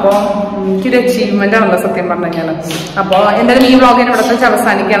നാട്ടിലുണ്ടാവുന്നതാണ്. അപ്പോൾ എനിക്കൊരു അച്ചീവ്മെന്റ് ആണല്ലോ സത്യം പറഞ്ഞു കഴിഞ്ഞാൽ. അപ്പോൾ എന്തായാലും ഈ വ്ളോഗ് ഇവിടെ വെച്ച്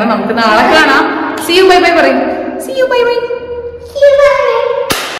അവസാനിക്കുകയാണ്. നമുക്ക് നാളെ കാണാം. See you, bye bye പറയും. See you, bye bye.